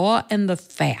the law and the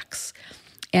facts.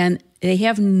 And they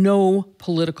have no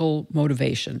political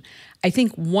motivation. I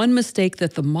think one mistake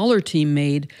that the Mueller team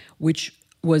made, which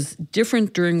was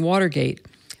different during Watergate,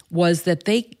 was that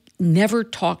they never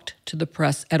talked to the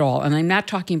press at all. And I'm not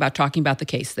talking about the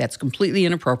case. That's completely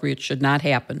inappropriate, should not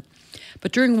happen.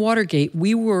 But during Watergate,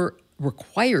 we were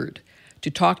required to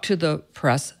talk to the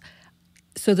press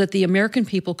so that the American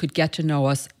people could get to know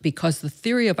us, because the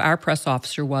theory of our press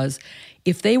officer was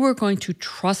if they were going to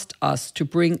trust us to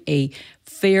bring a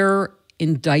fair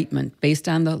indictment based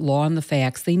on the law and the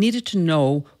facts. They needed to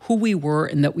know who we were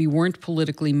and that we weren't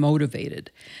politically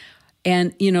motivated.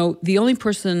 And, the only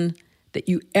person that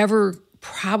you ever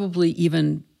probably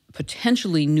even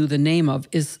potentially knew the name of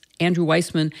is Andrew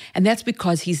Weissman, and that's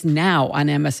because he's now on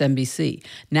MSNBC,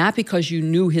 not because you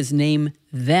knew his name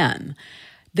then.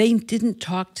 They didn't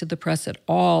talk to the press at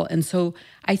all, and so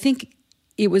I think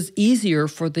it was easier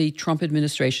for the Trump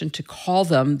administration to call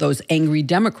them those angry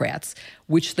Democrats,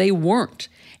 which they weren't.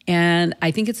 And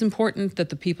I think it's important that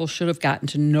the people should have gotten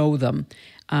to know them.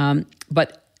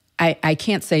 But I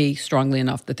can't say strongly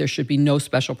enough that there should be no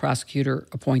special prosecutor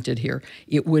appointed here.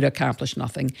 It would accomplish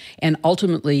nothing. And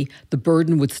ultimately, the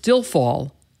burden would still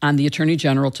fall on the Attorney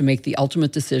General to make the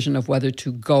ultimate decision of whether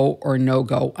to go or no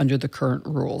go under the current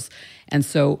rules. And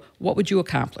so what would you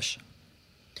accomplish?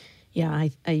 Yeah,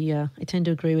 I tend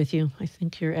to agree with you. I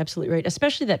think you're absolutely right,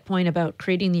 especially that point about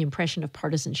creating the impression of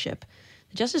partisanship.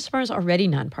 The Justice Department is already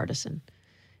nonpartisan.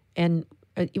 And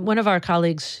one of our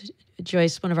colleagues,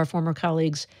 Joyce, one of our former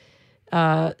colleagues,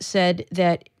 said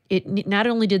that not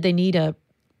only did they need a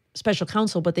special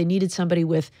counsel, but they needed somebody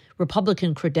with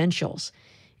Republican credentials.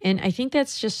 And I think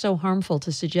that's just so harmful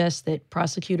to suggest that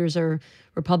prosecutors are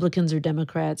Republicans or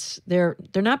Democrats. They're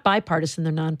not bipartisan,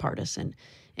 they're nonpartisan.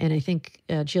 And I think,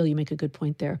 Jill, you make a good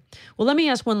point there. Well, let me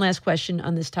ask one last question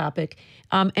on this topic.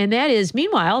 And that is,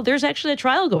 meanwhile, there's actually a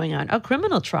trial going on, a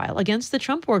criminal trial against the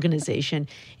Trump Organization.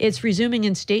 It's resuming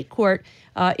in state court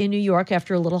in New York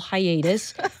after a little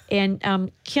hiatus.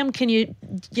 And Kim, can you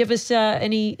give us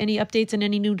any updates and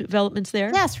any new developments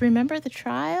there? Yes, remember the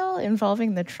trial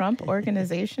involving the Trump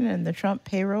Organization and the Trump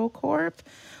Payroll Corp?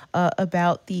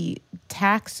 About the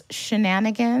tax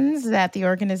shenanigans that the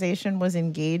organization was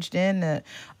engaged in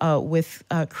with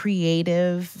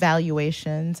creative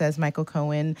valuations, as Michael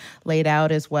Cohen laid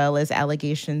out, as well as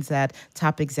allegations that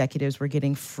top executives were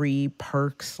getting free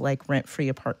perks like rent-free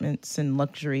apartments and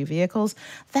luxury vehicles.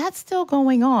 That's still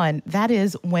going on. That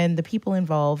is when the people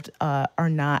involved are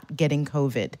not getting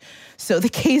COVID. So the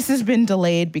case has been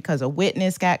delayed because a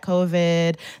witness got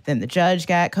COVID, then the judge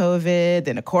got COVID,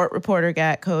 then a court reporter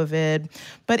got COVID.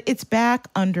 But it's back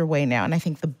underway now. And I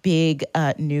think the big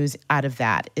news out of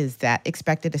that is that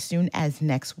expected as soon as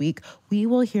next week, we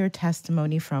will hear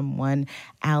testimony from one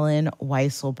Alan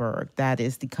Weisselberg. That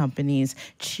is the company's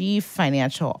chief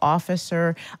financial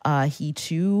officer. He,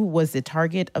 too, was the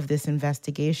target of this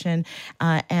investigation.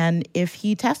 And if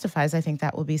he testifies, I think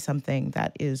that will be something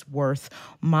that is worth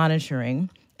monitoring.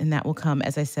 And that will come,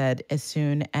 as I said, as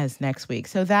soon as next week.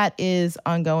 So that is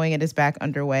ongoing. It is back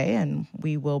underway, and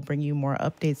we will bring you more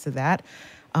updates of that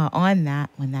on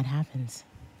that when that happens.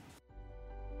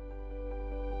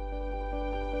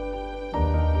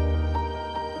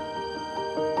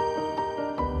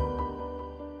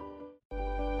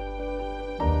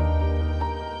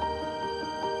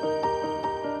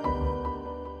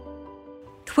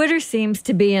 Twitter seems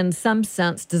to be, in some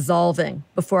sense, dissolving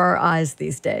before our eyes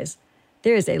these days.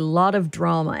 There is a lot of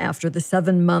drama after the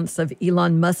 7 months of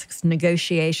Elon Musk's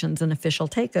negotiations and official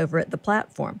takeover at the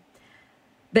platform.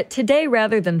 But today,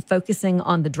 rather than focusing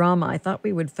on the drama, I thought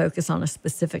we would focus on a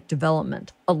specific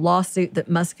development, a lawsuit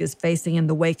that Musk is facing in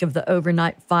the wake of the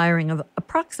overnight firing of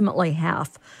approximately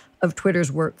half of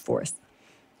Twitter's workforce.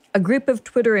 A group of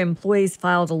Twitter employees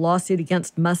filed a lawsuit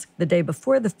against Musk the day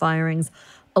before the firings,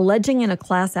 alleging in a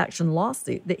class action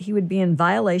lawsuit that he would be in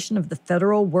violation of the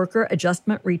Federal Worker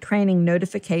Adjustment Retraining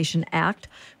Notification Act,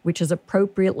 which is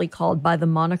appropriately called by the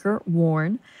moniker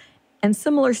WARN, and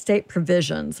similar state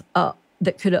provisions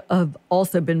that could have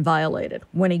also been violated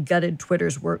when he gutted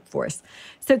Twitter's workforce.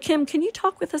 So, Kim, can you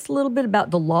talk with us a little bit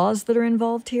about the laws that are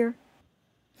involved here?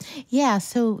 Yeah,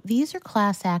 so these are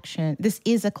class action. This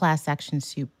is a class action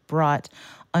suit brought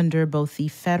under both the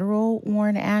Federal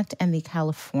WARN Act and the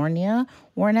California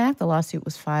WARN Act. The lawsuit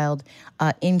was filed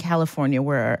in California,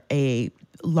 where a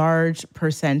large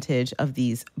percentage of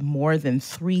these more than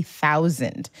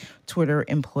 3,000 Twitter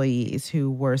employees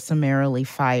who were summarily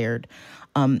fired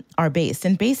are based.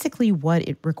 And basically what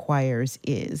it requires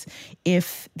is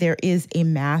if there is a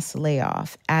mass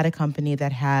layoff at a company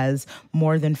that has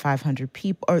more than 500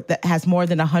 people, or that has more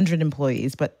than 100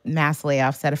 employees, but mass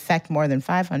layoffs that affect more than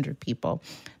 500 people,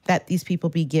 that these people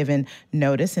be given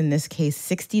notice, in this case,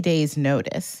 60 days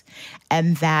notice,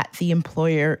 and that the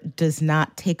employer does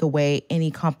not take away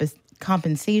any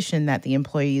compensation that the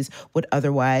employees would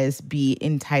otherwise be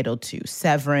entitled to,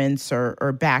 severance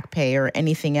or back pay or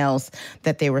anything else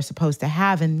that they were supposed to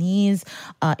have. And these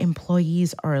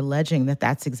employees are alleging that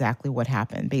that's exactly what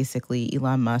happened. Basically,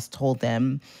 Elon Musk told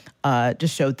them,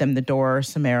 just showed them the door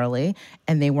summarily,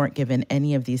 and they weren't given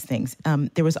any of these things.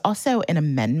 There was also an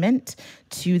amendment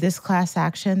to this class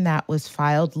action that was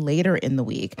filed later in the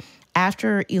week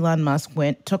after Elon Musk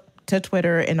took to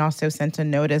Twitter and also sent a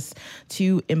notice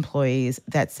to employees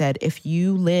that said, if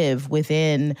you live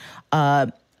within,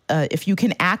 if you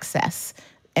can access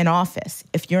an office,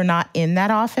 if you're not in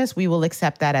that office, we will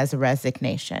accept that as a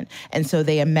resignation. And so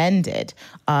they amended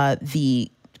the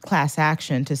class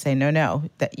action to say, no,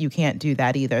 that you can't do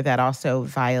that either. That also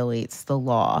violates the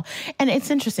law. And it's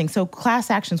interesting. So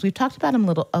class actions, we've talked about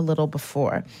them a little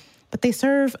before, but they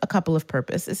serve a couple of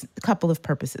purposes.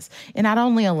 It not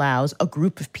only allows a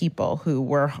group of people who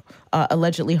were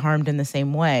allegedly harmed in the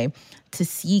same way to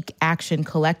seek action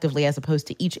collectively as opposed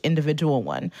to each individual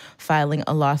one filing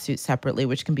a lawsuit separately,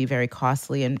 which can be very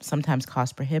costly and sometimes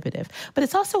cost prohibitive. But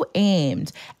it's also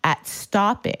aimed at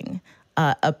stopping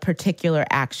a particular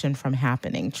action from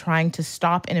happening, trying to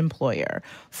stop an employer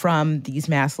from these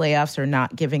mass layoffs or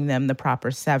not giving them the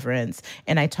proper severance.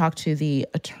 And I talked to the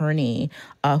attorney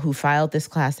who filed this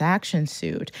class action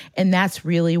suit, and that's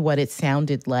really what it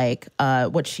sounded like,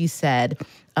 what she said.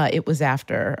 It was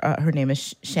after, her name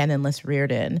is Shannon Liss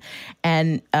Reardon.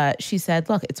 And she said,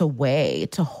 look, it's a way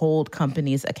to hold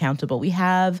companies accountable. We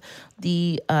have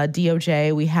the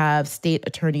DOJ, we have state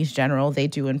attorneys general, they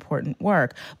do important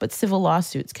work, but civil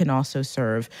lawsuits can also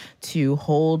serve to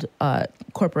hold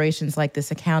corporations like this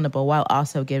accountable while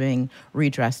also giving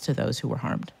redress to those who were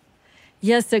harmed.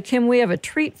 Yes, so Kim, we have a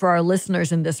treat for our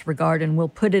listeners in this regard, and we'll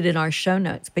put it in our show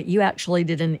notes. But you actually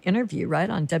did an interview, right,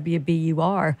 on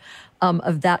WBUR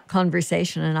of that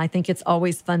conversation, and I think it's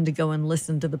always fun to go and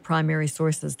listen to the primary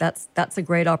sources. That's a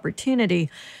great opportunity.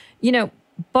 You know,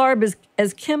 Barb,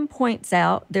 as Kim points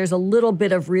out, there's a little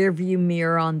bit of rearview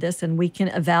mirror on this, and we can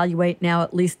evaluate now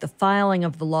at least the filing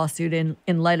of the lawsuit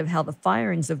in light of how the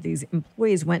firings of these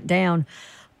employees went down.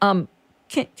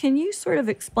 Can you sort of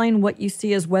explain what you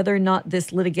see as whether or not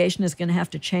this litigation is going to have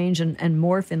to change and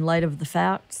morph in light of the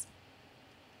facts?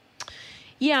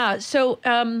 Yeah, so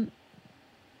the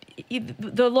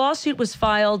lawsuit was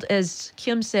filed, as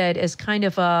Kim said, as kind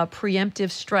of a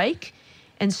preemptive strike.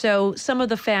 And so some of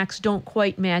the facts don't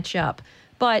quite match up.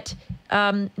 But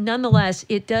nonetheless,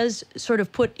 it does sort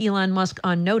of put Elon Musk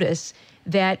on notice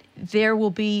that there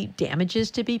will be damages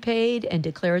to be paid and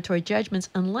declaratory judgments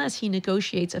unless he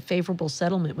negotiates a favorable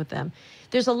settlement with them.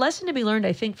 There's a lesson to be learned,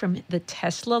 I think, from the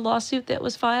Tesla lawsuit that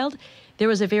was filed. There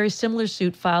was a very similar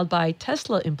suit filed by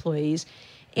Tesla employees.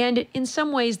 And in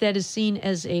some ways, that is seen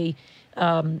as a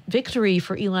victory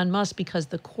for Elon Musk because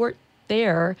the court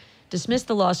there dismissed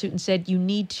the lawsuit and said you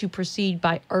need to proceed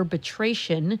by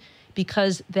arbitration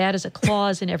because that is a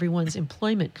clause in everyone's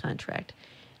employment contract.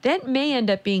 That may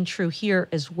end up being true here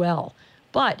as well.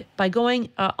 But by going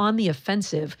on the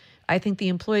offensive, I think the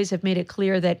employees have made it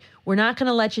clear that we're not going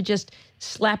to let you just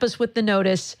slap us with the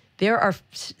notice. There are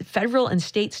federal and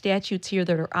state statutes here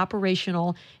that are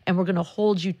operational, and we're going to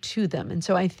hold you to them. And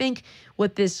so I think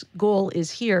what this goal is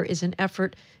here is an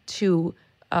effort to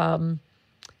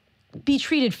be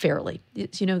treated fairly.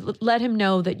 It's, let him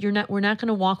know that we're not going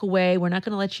to walk away. We're not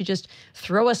going to let you just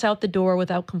throw us out the door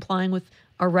without complying with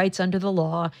our rights under the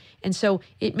law. And so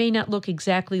it may not look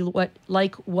exactly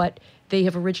like what they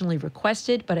have originally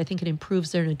requested, but I think it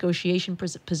improves their negotiation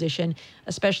position,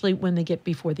 especially when they get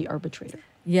before the arbitrator.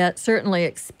 Yeah, it certainly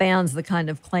expands the kind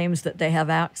of claims that they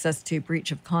have access to,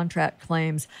 breach of contract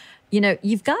claims.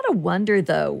 You've got to wonder,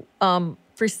 though,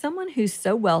 for someone who's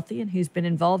so wealthy and who's been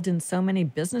involved in so many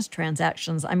business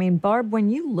transactions, I mean, Barb, when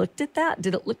you looked at that,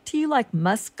 did it look to you like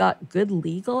Musk got good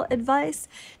legal advice?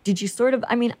 Did you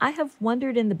I have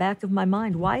wondered in the back of my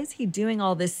mind, why is he doing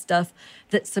all this stuff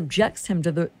that subjects him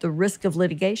to the risk of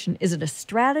litigation? Is it a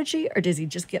strategy or does he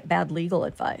just get bad legal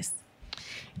advice?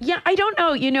 Yeah, I don't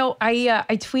know. I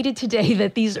tweeted today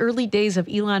that these early days of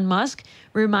Elon Musk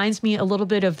reminds me a little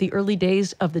bit of the early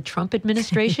days of the Trump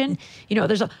administration.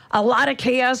 There's a lot of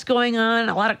chaos going on,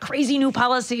 a lot of crazy new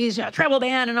policies, travel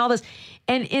ban and all this.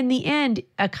 And in the end,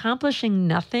 accomplishing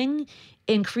nothing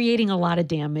and creating a lot of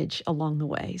damage along the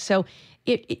way. So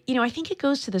I think it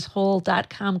goes to this whole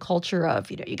 .com culture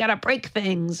of, you got to break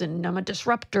things and I'm a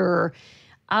disruptor.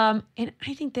 And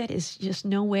I think that is just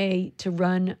no way to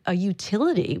run a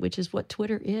utility, which is what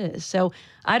Twitter is. So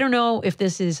I don't know if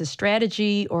this is a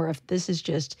strategy or if this is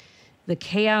just the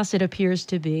chaos it appears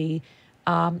to be.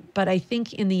 But I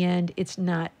think in the end, it's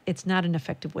not it's not an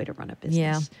effective way to run a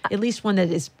business. At least one that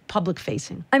is public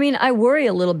facing. I mean, I worry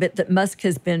a little bit that Musk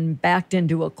has been backed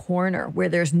into a corner where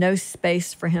there's no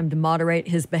space for him to moderate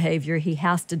his behavior. He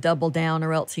has to double down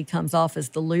or else he comes off as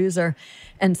the loser.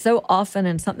 And so often,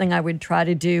 and something I would try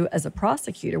to do as a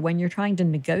prosecutor when you're trying to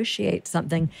negotiate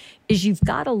something, is you've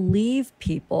got to leave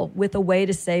people with a way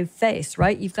to save face,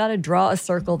 right? You've got to draw a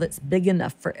circle that's big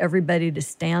enough for everybody to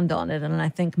stand on it. And I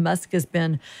think Musk has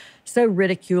been so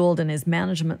ridiculed and his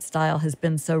management style has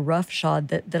been so roughshod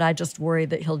that I just worry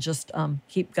that he'll just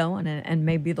keep going and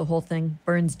maybe the whole thing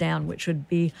burns down, which would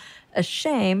be a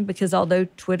shame because although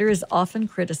Twitter is often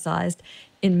criticized,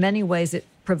 in many ways it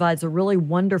provides a really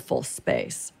wonderful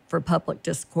space for public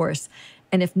discourse.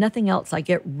 And if nothing else, I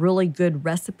get really good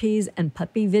recipes and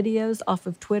puppy videos off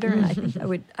of Twitter, and I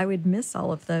think I would miss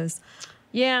all of those.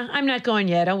 Yeah, I'm not going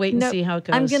yet. I'll wait and see how it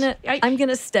goes. I'm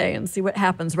gonna stay and see what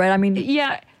happens, right? I mean,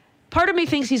 yeah. Part of me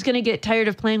thinks he's going to get tired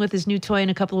of playing with his new toy in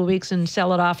a couple of weeks and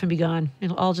sell it off and be gone.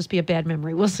 It'll all just be a bad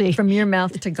memory. We'll see. From your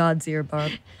mouth to God's ear,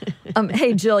 Barb.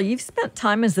 Hey, Jill, you've spent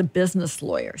time as a business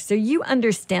lawyer, so you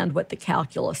understand what the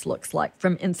calculus looks like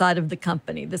from inside of the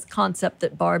company, this concept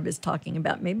that Barb is talking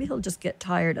about. Maybe he'll just get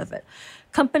tired of it.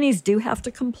 Companies do have to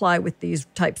comply with these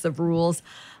types of rules.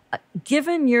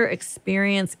 Given your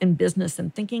experience in business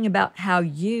and thinking about how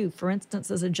you, for instance,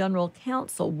 as a general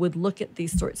counsel, would look at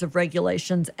these sorts of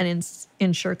regulations and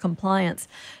ensure compliance,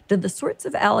 do the sorts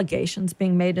of allegations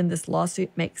being made in this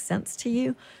lawsuit make sense to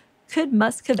you? Could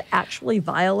Musk have actually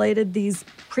violated these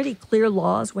pretty clear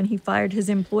laws when he fired his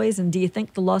employees? And do you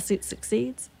think the lawsuit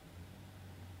succeeds?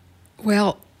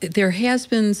 Well, there has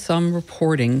been some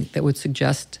reporting that would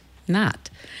suggest not.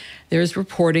 There's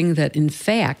reporting that, in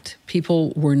fact,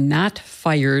 people were not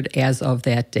fired as of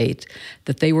that date,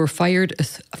 that they were fired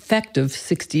effective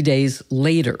 60 days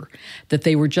later, that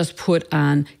they were just put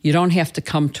on, you don't have to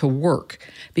come to work.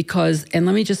 Because, and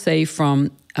let me just say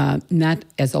from, not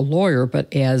as a lawyer,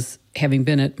 but as having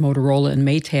been at Motorola and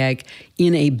Maytag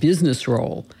in a business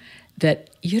role,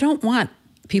 that you don't want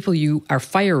people you are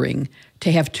firing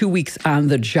to have 2 weeks on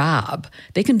the job.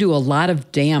 They can do a lot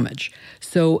of damage.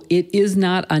 So it is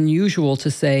not unusual to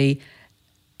say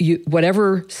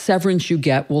whatever severance you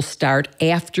get will start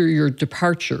after your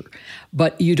departure,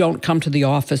 but you don't come to the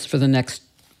office for the next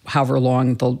however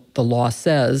long the law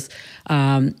says.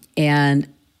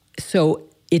 And so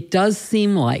it does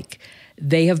seem like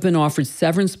they have been offered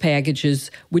severance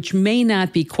packages, which may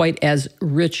not be quite as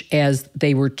rich as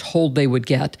they were told they would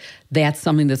get. That's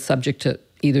something that's subject to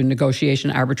either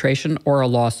negotiation, arbitration, or a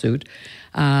lawsuit.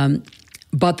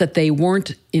 But that they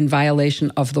weren't in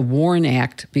violation of the WARN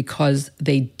Act because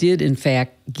they did, in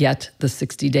fact, get the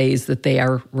 60 days that they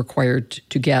are required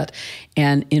to get.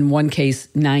 And in one case,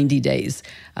 90 days,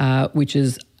 which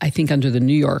is, I think, under the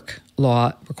New York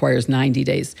law, requires 90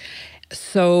 days.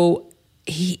 So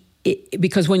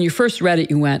because when you first read it,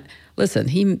 you went, listen,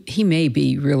 he may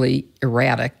be really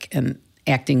erratic and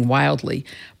acting wildly,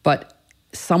 but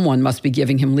someone must be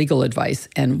giving him legal advice.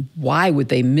 And why would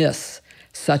they miss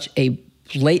such a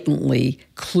blatantly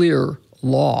clear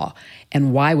law?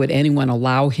 And why would anyone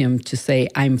allow him to say,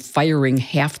 I'm firing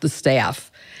half the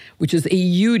staff, which is a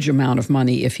huge amount of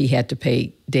money if he had to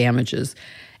pay damages?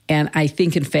 And I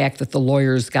think, in fact, that the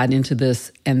lawyers got into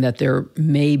this and that there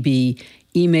may be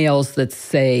emails that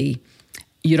say,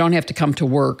 you don't have to come to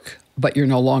work, but you're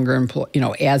no longer employed,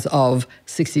 as of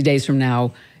 60 days from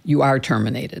now, you are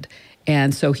terminated.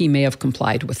 And so he may have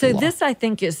complied with the law. So this, I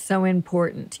think, is so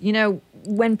important.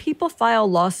 When people file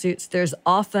lawsuits, there's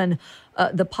often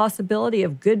the possibility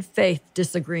of good faith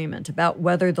disagreement about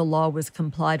whether the law was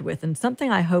complied with. And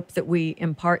something I hope that we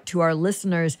impart to our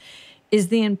listeners is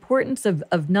the importance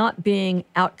of not being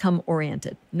outcome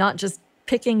oriented, not just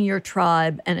picking your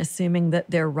tribe and assuming that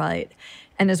they're right.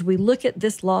 And as we look at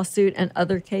this lawsuit and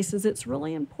other cases, it's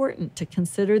really important to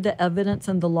consider the evidence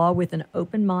and the law with an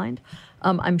open mind.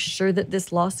 I'm sure that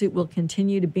this lawsuit will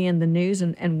continue to be in the news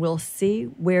and we'll see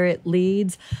where it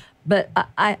leads. But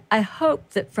I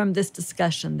hope that from this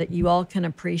discussion that you all can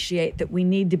appreciate that we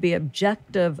need to be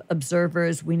objective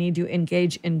observers. We need to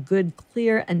engage in good,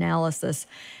 clear analysis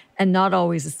and not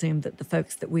always assume that the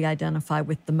folks that we identify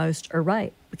with the most are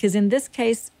right. Because in this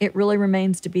case, it really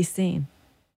remains to be seen.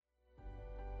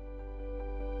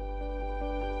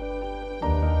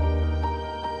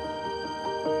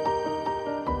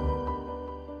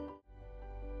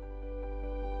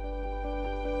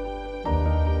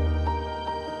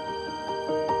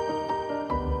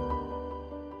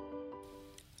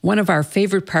 One of our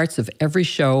favorite parts of every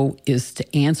show is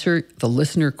to answer the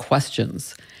listener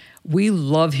questions. We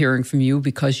love hearing from you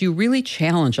because you really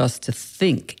challenge us to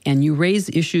think and you raise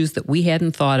issues that we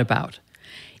hadn't thought about.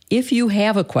 If you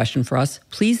have a question for us,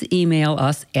 please email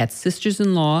us at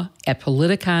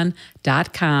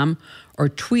sistersinlaw@politicon.com or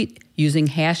tweet using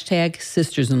hashtag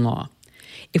sistersinlaw.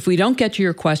 If we don't get to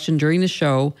your question during the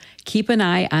show, keep an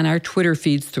eye on our Twitter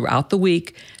feeds throughout the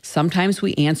week. Sometimes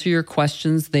we answer your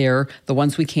questions there, the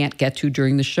ones we can't get to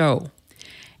during the show.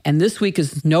 And this week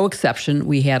is no exception.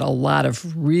 We had a lot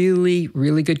of really,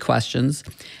 really good questions.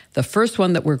 The first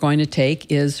one that we're going to take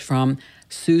is from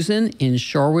Susan in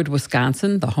Shorewood,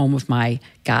 Wisconsin, the home of my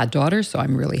goddaughter. So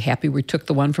I'm really happy we took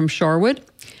the one from Shorewood.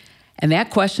 And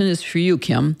that question is for you,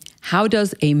 Kim. How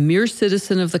does a mere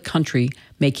citizen of the country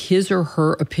make his or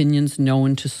her opinions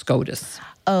known to SCOTUS?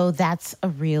 Oh, that's a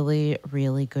really,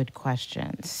 really good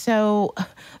question. So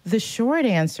the short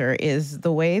answer is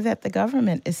the way that the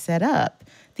government is set up.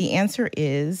 The answer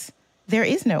is there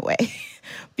is no way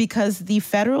because the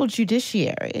federal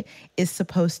judiciary is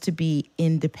supposed to be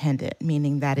independent,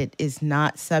 meaning that it is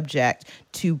not subject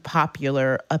to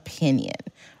popular opinion,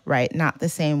 right? Not the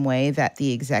same way that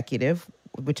the executive,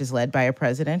 which is led by a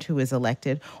president who is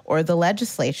elected, or the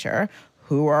legislature,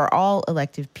 who are all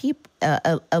elected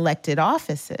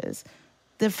offices.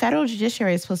 The federal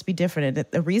judiciary is supposed to be different. And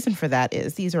the reason for that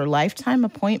is these are lifetime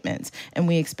appointments, and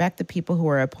we expect the people who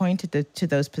are appointed to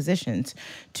those positions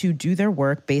to do their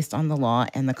work based on the law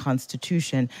and the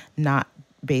Constitution, not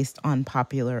based on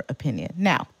popular opinion.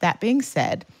 Now, that being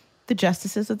said, the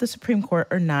justices of the Supreme Court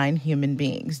are 9 human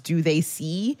beings. Do they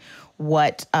see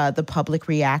what the public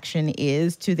reaction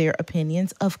is to their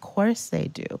opinions? Of course they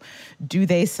do. Do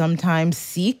they sometimes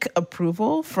seek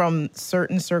approval from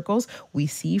certain circles? We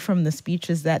see from the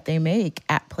speeches that they make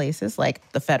at places like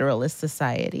the Federalist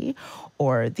Society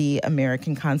or the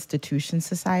American Constitution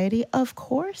Society. Of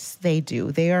course they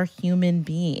do. They are human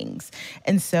beings.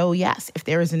 And so, yes, if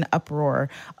there is an uproar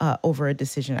over a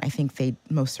decision, I think they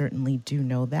most certainly do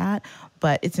know that.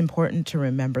 But it's important to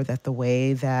remember that the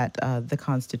way that the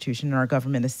Constitution and our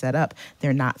government is set up,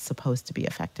 they're not supposed to be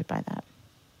affected by that.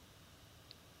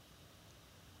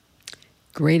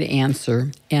 Great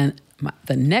answer. And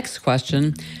the next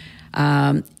question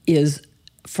is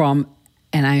from,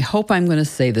 and I hope I'm going to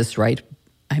say this right,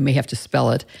 I may have to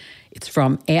spell it. It's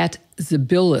from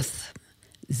 @Zibilith,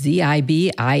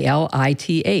 Zibilith.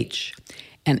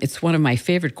 And it's one of my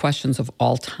favorite questions of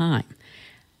all time.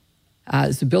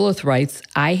 Zibilith writes,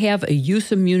 I have a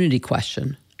use immunity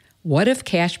question. What if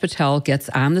Kash Patel gets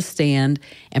on the stand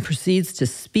and proceeds to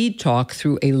speed talk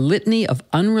through a litany of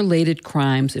unrelated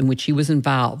crimes in which he was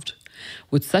involved?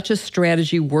 Would such a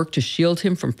strategy work to shield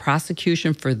him from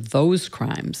prosecution for those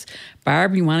crimes?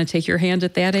 Barb, you want to take your hand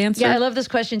at that answer? Yeah, I love this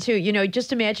question too. You know,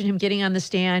 just imagine him getting on the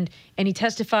stand and he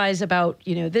testifies about,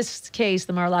 you know, this case,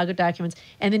 the Mar-a-Lago documents,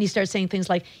 and then he starts saying things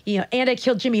like, you know, and I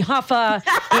killed Jimmy Hoffa,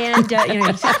 and, you know,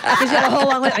 he's got a whole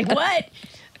long list, like, what?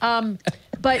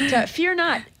 But fear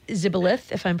not,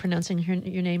 Zibilith, if I'm pronouncing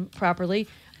your name properly.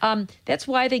 That's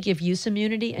why they give use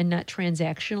immunity and not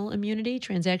transactional immunity.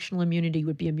 Transactional immunity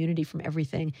would be immunity from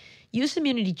everything. Use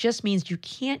immunity just means you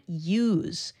can't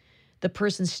use the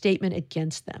person's statement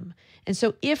against them. And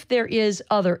so if there is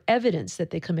other evidence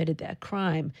that they committed that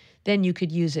crime, then you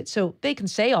could use it. So they can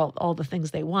say all the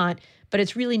things they want, but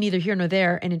it's really neither here nor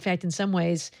there. And in fact, in some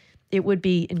ways, it would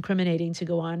be incriminating to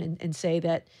go on and say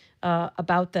that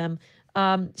about them.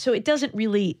 So it doesn't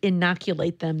really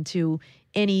inoculate them to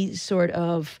any sort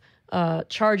of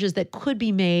charges that could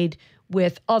be made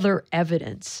with other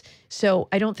evidence. So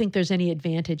I don't think there's any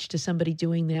advantage to somebody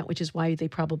doing that, which is why they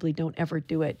probably don't ever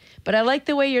do it. But I like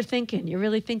the way you're thinking. You're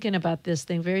really thinking about this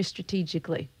thing very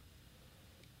strategically.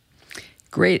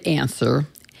 Great answer.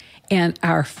 And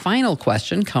our final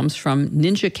question comes from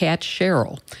Ninja Cat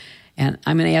Cheryl. And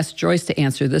I'm going to ask Joyce to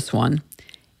answer this one.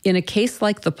 In a case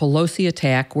like the Pelosi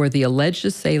attack, where the alleged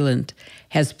assailant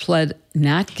has pled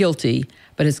not guilty,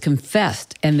 but has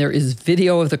confessed, and there is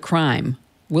video of the crime,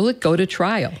 will it go to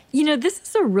trial? You know, this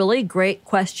is a really great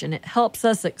question. It helps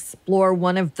us explore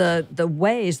one of the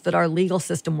ways that our legal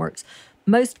system works.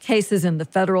 Most cases in the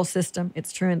federal system,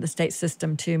 it's true in the state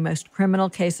system too, most criminal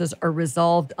cases are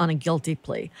resolved on a guilty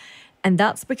plea. And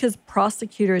that's because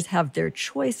prosecutors have their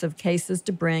choice of cases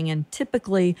to bring, and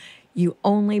typically you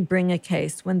only bring a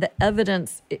case when the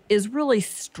evidence is really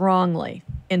strongly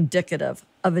indicative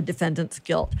of a defendant's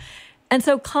guilt. And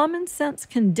so common sense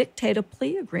can dictate a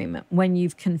plea agreement when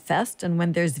you've confessed and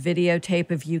when there's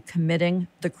videotape of you committing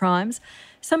the crimes.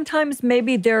 Sometimes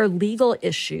maybe there are legal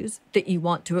issues that you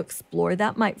want to explore.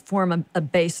 That might form a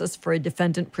basis for a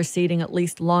defendant proceeding at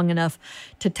least long enough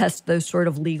to test those sort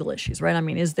of legal issues, right? I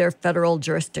mean, is there federal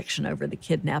jurisdiction over the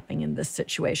kidnapping in this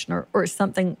situation or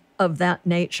something of that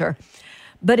nature?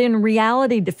 But in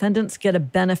reality, defendants get a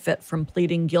benefit from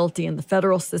pleading guilty. In the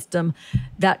federal system,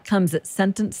 that comes at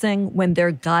sentencing. When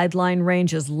their guideline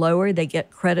range is lower, they get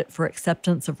credit for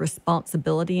acceptance of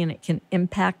responsibility, and it can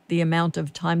impact the amount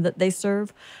of time that they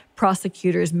serve.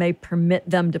 Prosecutors may permit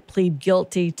them to plead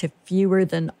guilty to fewer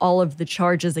than all of the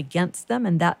charges against them,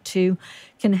 and that too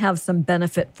can have some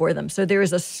benefit for them. So there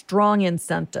is a strong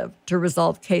incentive to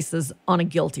resolve cases on a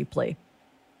guilty plea.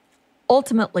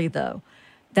 Ultimately, though,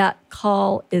 that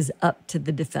call is up to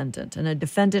the defendant, and a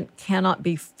defendant cannot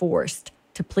be forced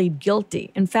to plead guilty.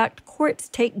 In fact, courts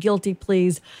take guilty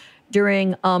pleas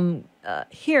during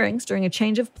hearings, during a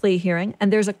change of plea hearing,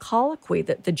 and there's a colloquy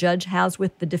that the judge has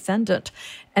with the defendant.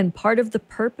 And part of the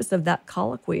purpose of that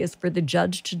colloquy is for the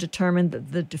judge to determine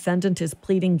that the defendant is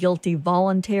pleading guilty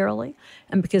voluntarily,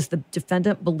 and because the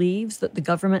defendant believes that the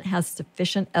government has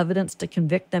sufficient evidence to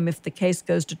convict them if the case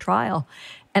goes to trial.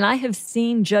 And I have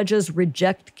seen judges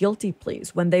reject guilty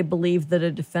pleas when they believe that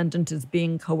a defendant is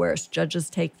being coerced. Judges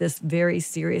take this very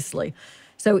seriously.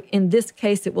 So in this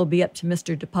case, it will be up to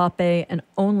Mr. DePape and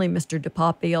only Mr.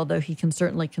 DePape, although he can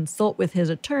certainly consult with his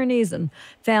attorneys and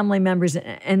family members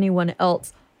and anyone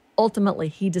else. Ultimately,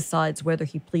 he decides whether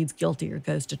he pleads guilty or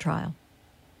goes to trial.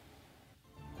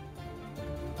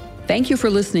 Thank you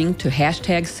for listening to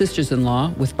Hashtag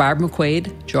Sisters-in-Law with Barb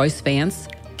McQuade, Joyce Vance,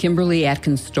 Kimberly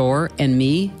Atkins Storr, and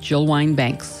me, Jill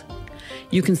Wine-Banks.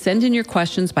 You can send in your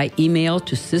questions by email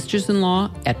to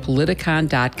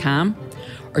sistersinlaw@politicon.com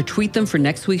or tweet them for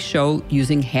next week's show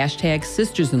using hashtag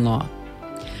Sisters-in-Law.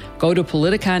 Go to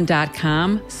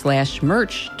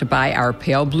politicon.com/merch to buy our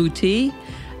pale blue tea,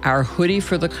 our hoodie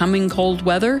for the coming cold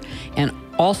weather, and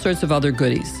all sorts of other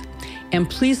goodies. And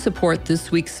please support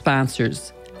this week's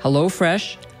sponsors,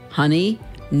 HelloFresh, Honey,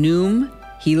 Noom,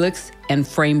 Helix, and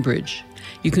FrameBridge.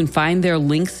 You can find their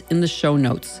links in the show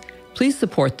notes. Please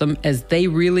support them as they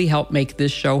really help make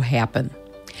this show happen.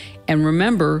 And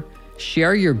remember,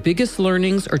 share your biggest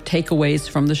learnings or takeaways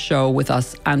from the show with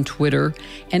us on Twitter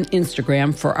and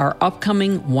Instagram for our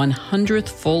upcoming 100th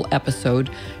full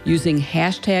episode using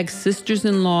hashtag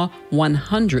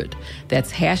Sisters-in-Law100.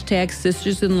 That's hashtag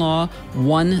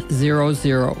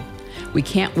Sisters-in-Law100. We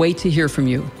can't wait to hear from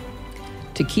you.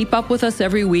 To keep up with us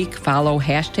every week, follow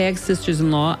hashtag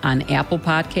Sisters-in-Law on Apple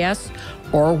Podcasts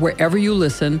or wherever you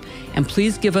listen, and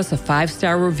please give us a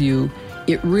 5-star review.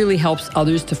 It really helps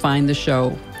others to find the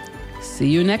show. See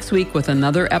you next week with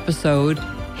another episode,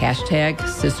 hashtag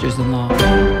Sisters-in-Law.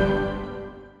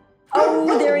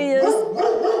 Oh, there he is.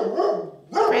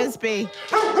 Brisby.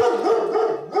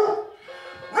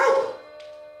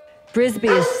 Brisby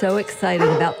is so excited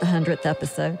about the 100th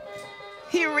episode.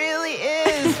 He really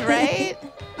is, right?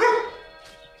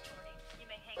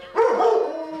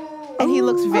 And he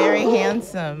looks very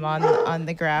handsome on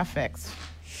the graphics.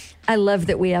 I love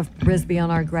that we have Brisby on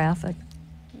our graphic.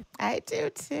 I do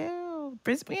too.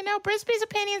 Brisby's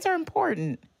opinions are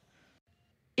important.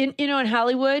 In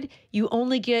Hollywood, you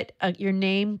only get your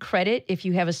name credit if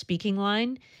you have a speaking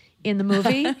line in the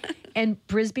movie, and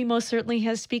Brisby most certainly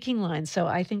has speaking lines. So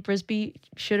I think Brisby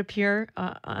should appear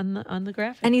on the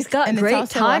graphic. And he's got great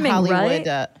timing,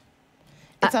 right?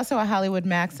 It's also a Hollywood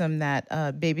maxim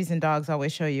that babies and dogs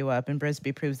always show you up, and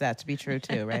Brisby proves that to be true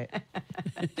too, right?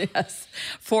 Yes,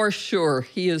 for sure.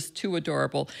 He is too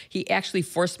adorable. He actually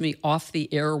forced me off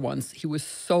the air once. He was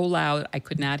so loud, I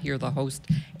could not hear the host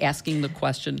asking the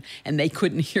question, and they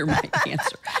couldn't hear my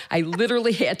answer. I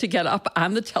literally had to get up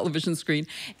on the television screen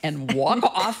and walk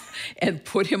off and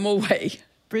put him away.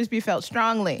 Brisby felt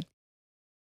strongly.